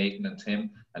 myself and Nathan and Tim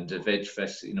and the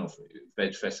VegFest, you know,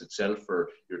 VegFest itself for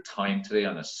your time today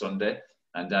on a Sunday.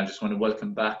 And I just want to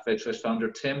welcome back VegFest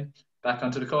founder Tim back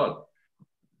onto the call.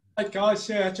 Hey guys,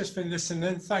 yeah, I've just been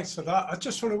listening. Thanks for that. I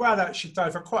just want to add, actually,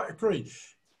 Dave, I quite agree.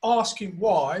 Asking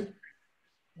why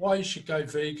you should go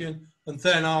vegan, and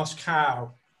then ask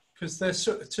how, because there's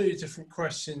sort of 2 different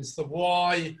questions. The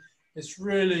why is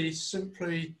really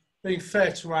simply being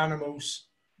fair to animals,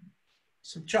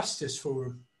 some justice for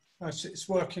them. It's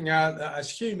working out that as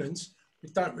humans, we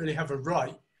don't really have a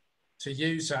right to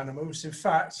use animals. In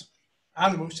fact,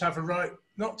 animals have a right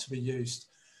not to be used.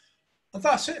 And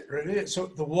that's it, really. It's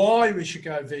the why we should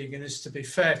go vegan is to be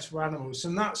fair to animals.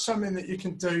 And that's something that you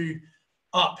can do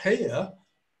up here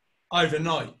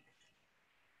overnight.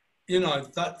 You know,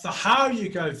 the how you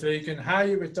go vegan, how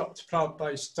you adopt a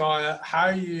plant-based diet, how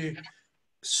you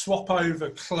swap over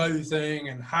clothing,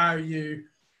 and how you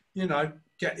know,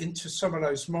 get into some of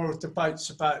those moral debates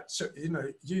about, you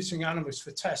know, using animals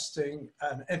for testing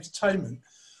and entertainment.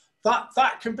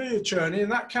 That can be a journey,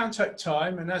 and that can take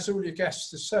time. And as all your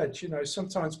guests have said, you know,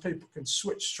 sometimes people can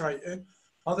switch straight in.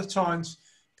 Other times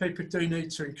people do need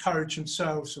to encourage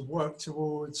themselves and work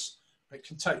towards. It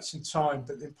can take some time,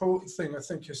 but the important thing, I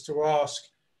think, is to ask,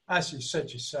 as you said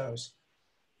yourselves,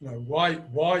 you know,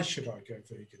 why should I go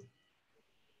vegan?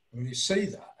 When you see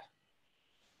that,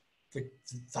 the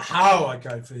how I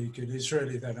go vegan is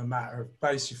really then a matter of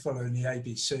basically following the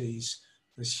ABCs.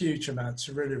 There's huge amounts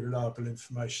of really reliable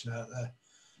information out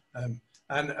there.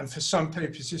 And for some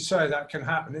people, as you say, that can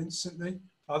happen instantly.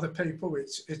 Other people,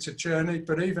 it's a journey,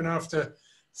 but even after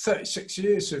 36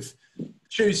 years of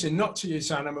choosing not to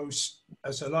use animals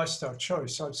as a lifestyle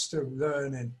choice, I'm still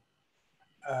learning.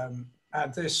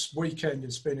 And this weekend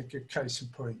has been a good case in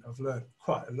point. I've learned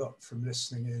quite a lot from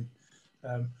listening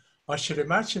in. I should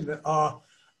imagine that our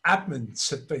admins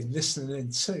have been listening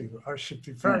in too. I should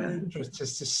be very interested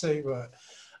to see what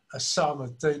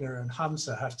Osama, Dina and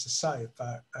Hamza have to say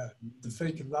about the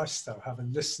vegan lifestyle,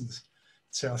 having listened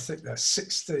to, I think there's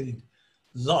 16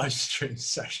 live stream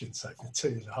sessions over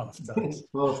 2.5 days.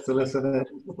 Lots to listen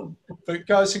in. But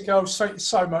guys and girls, thank you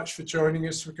so much for joining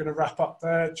us. We're going to wrap up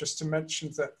there. Just to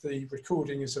mention that the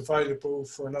recording is available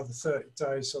for another 30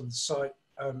 days on the site.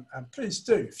 And please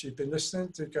do, if you've been listening,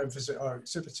 do go and visit our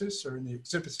exhibitors or in the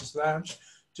exhibitors lounge.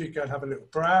 Do go and have a little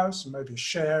browse and maybe a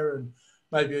share and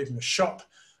maybe even a shop.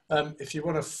 If you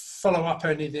want to follow up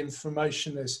any of the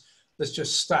information, there's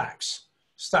just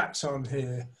stacks on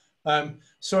here.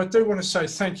 So I do want to say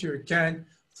thank you again.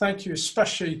 Thank you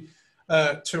especially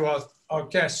to our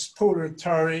guests, Paula and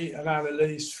Tori and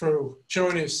Annalise, for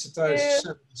joining us today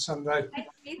Sunday.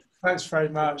 Thanks very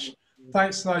much.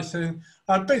 Thanks, Nathan.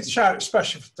 And big shout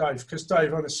especially for Dave, because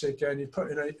Dave, honestly, again, you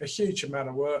put in a huge amount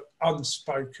of work,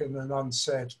 unspoken and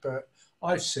unsaid, but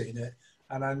I've seen it.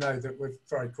 And I know that we're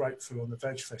very grateful on the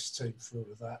VegFest team for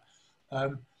all of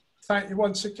that. Thank you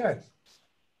once again.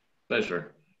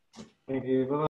 Pleasure. Thank you. Bye.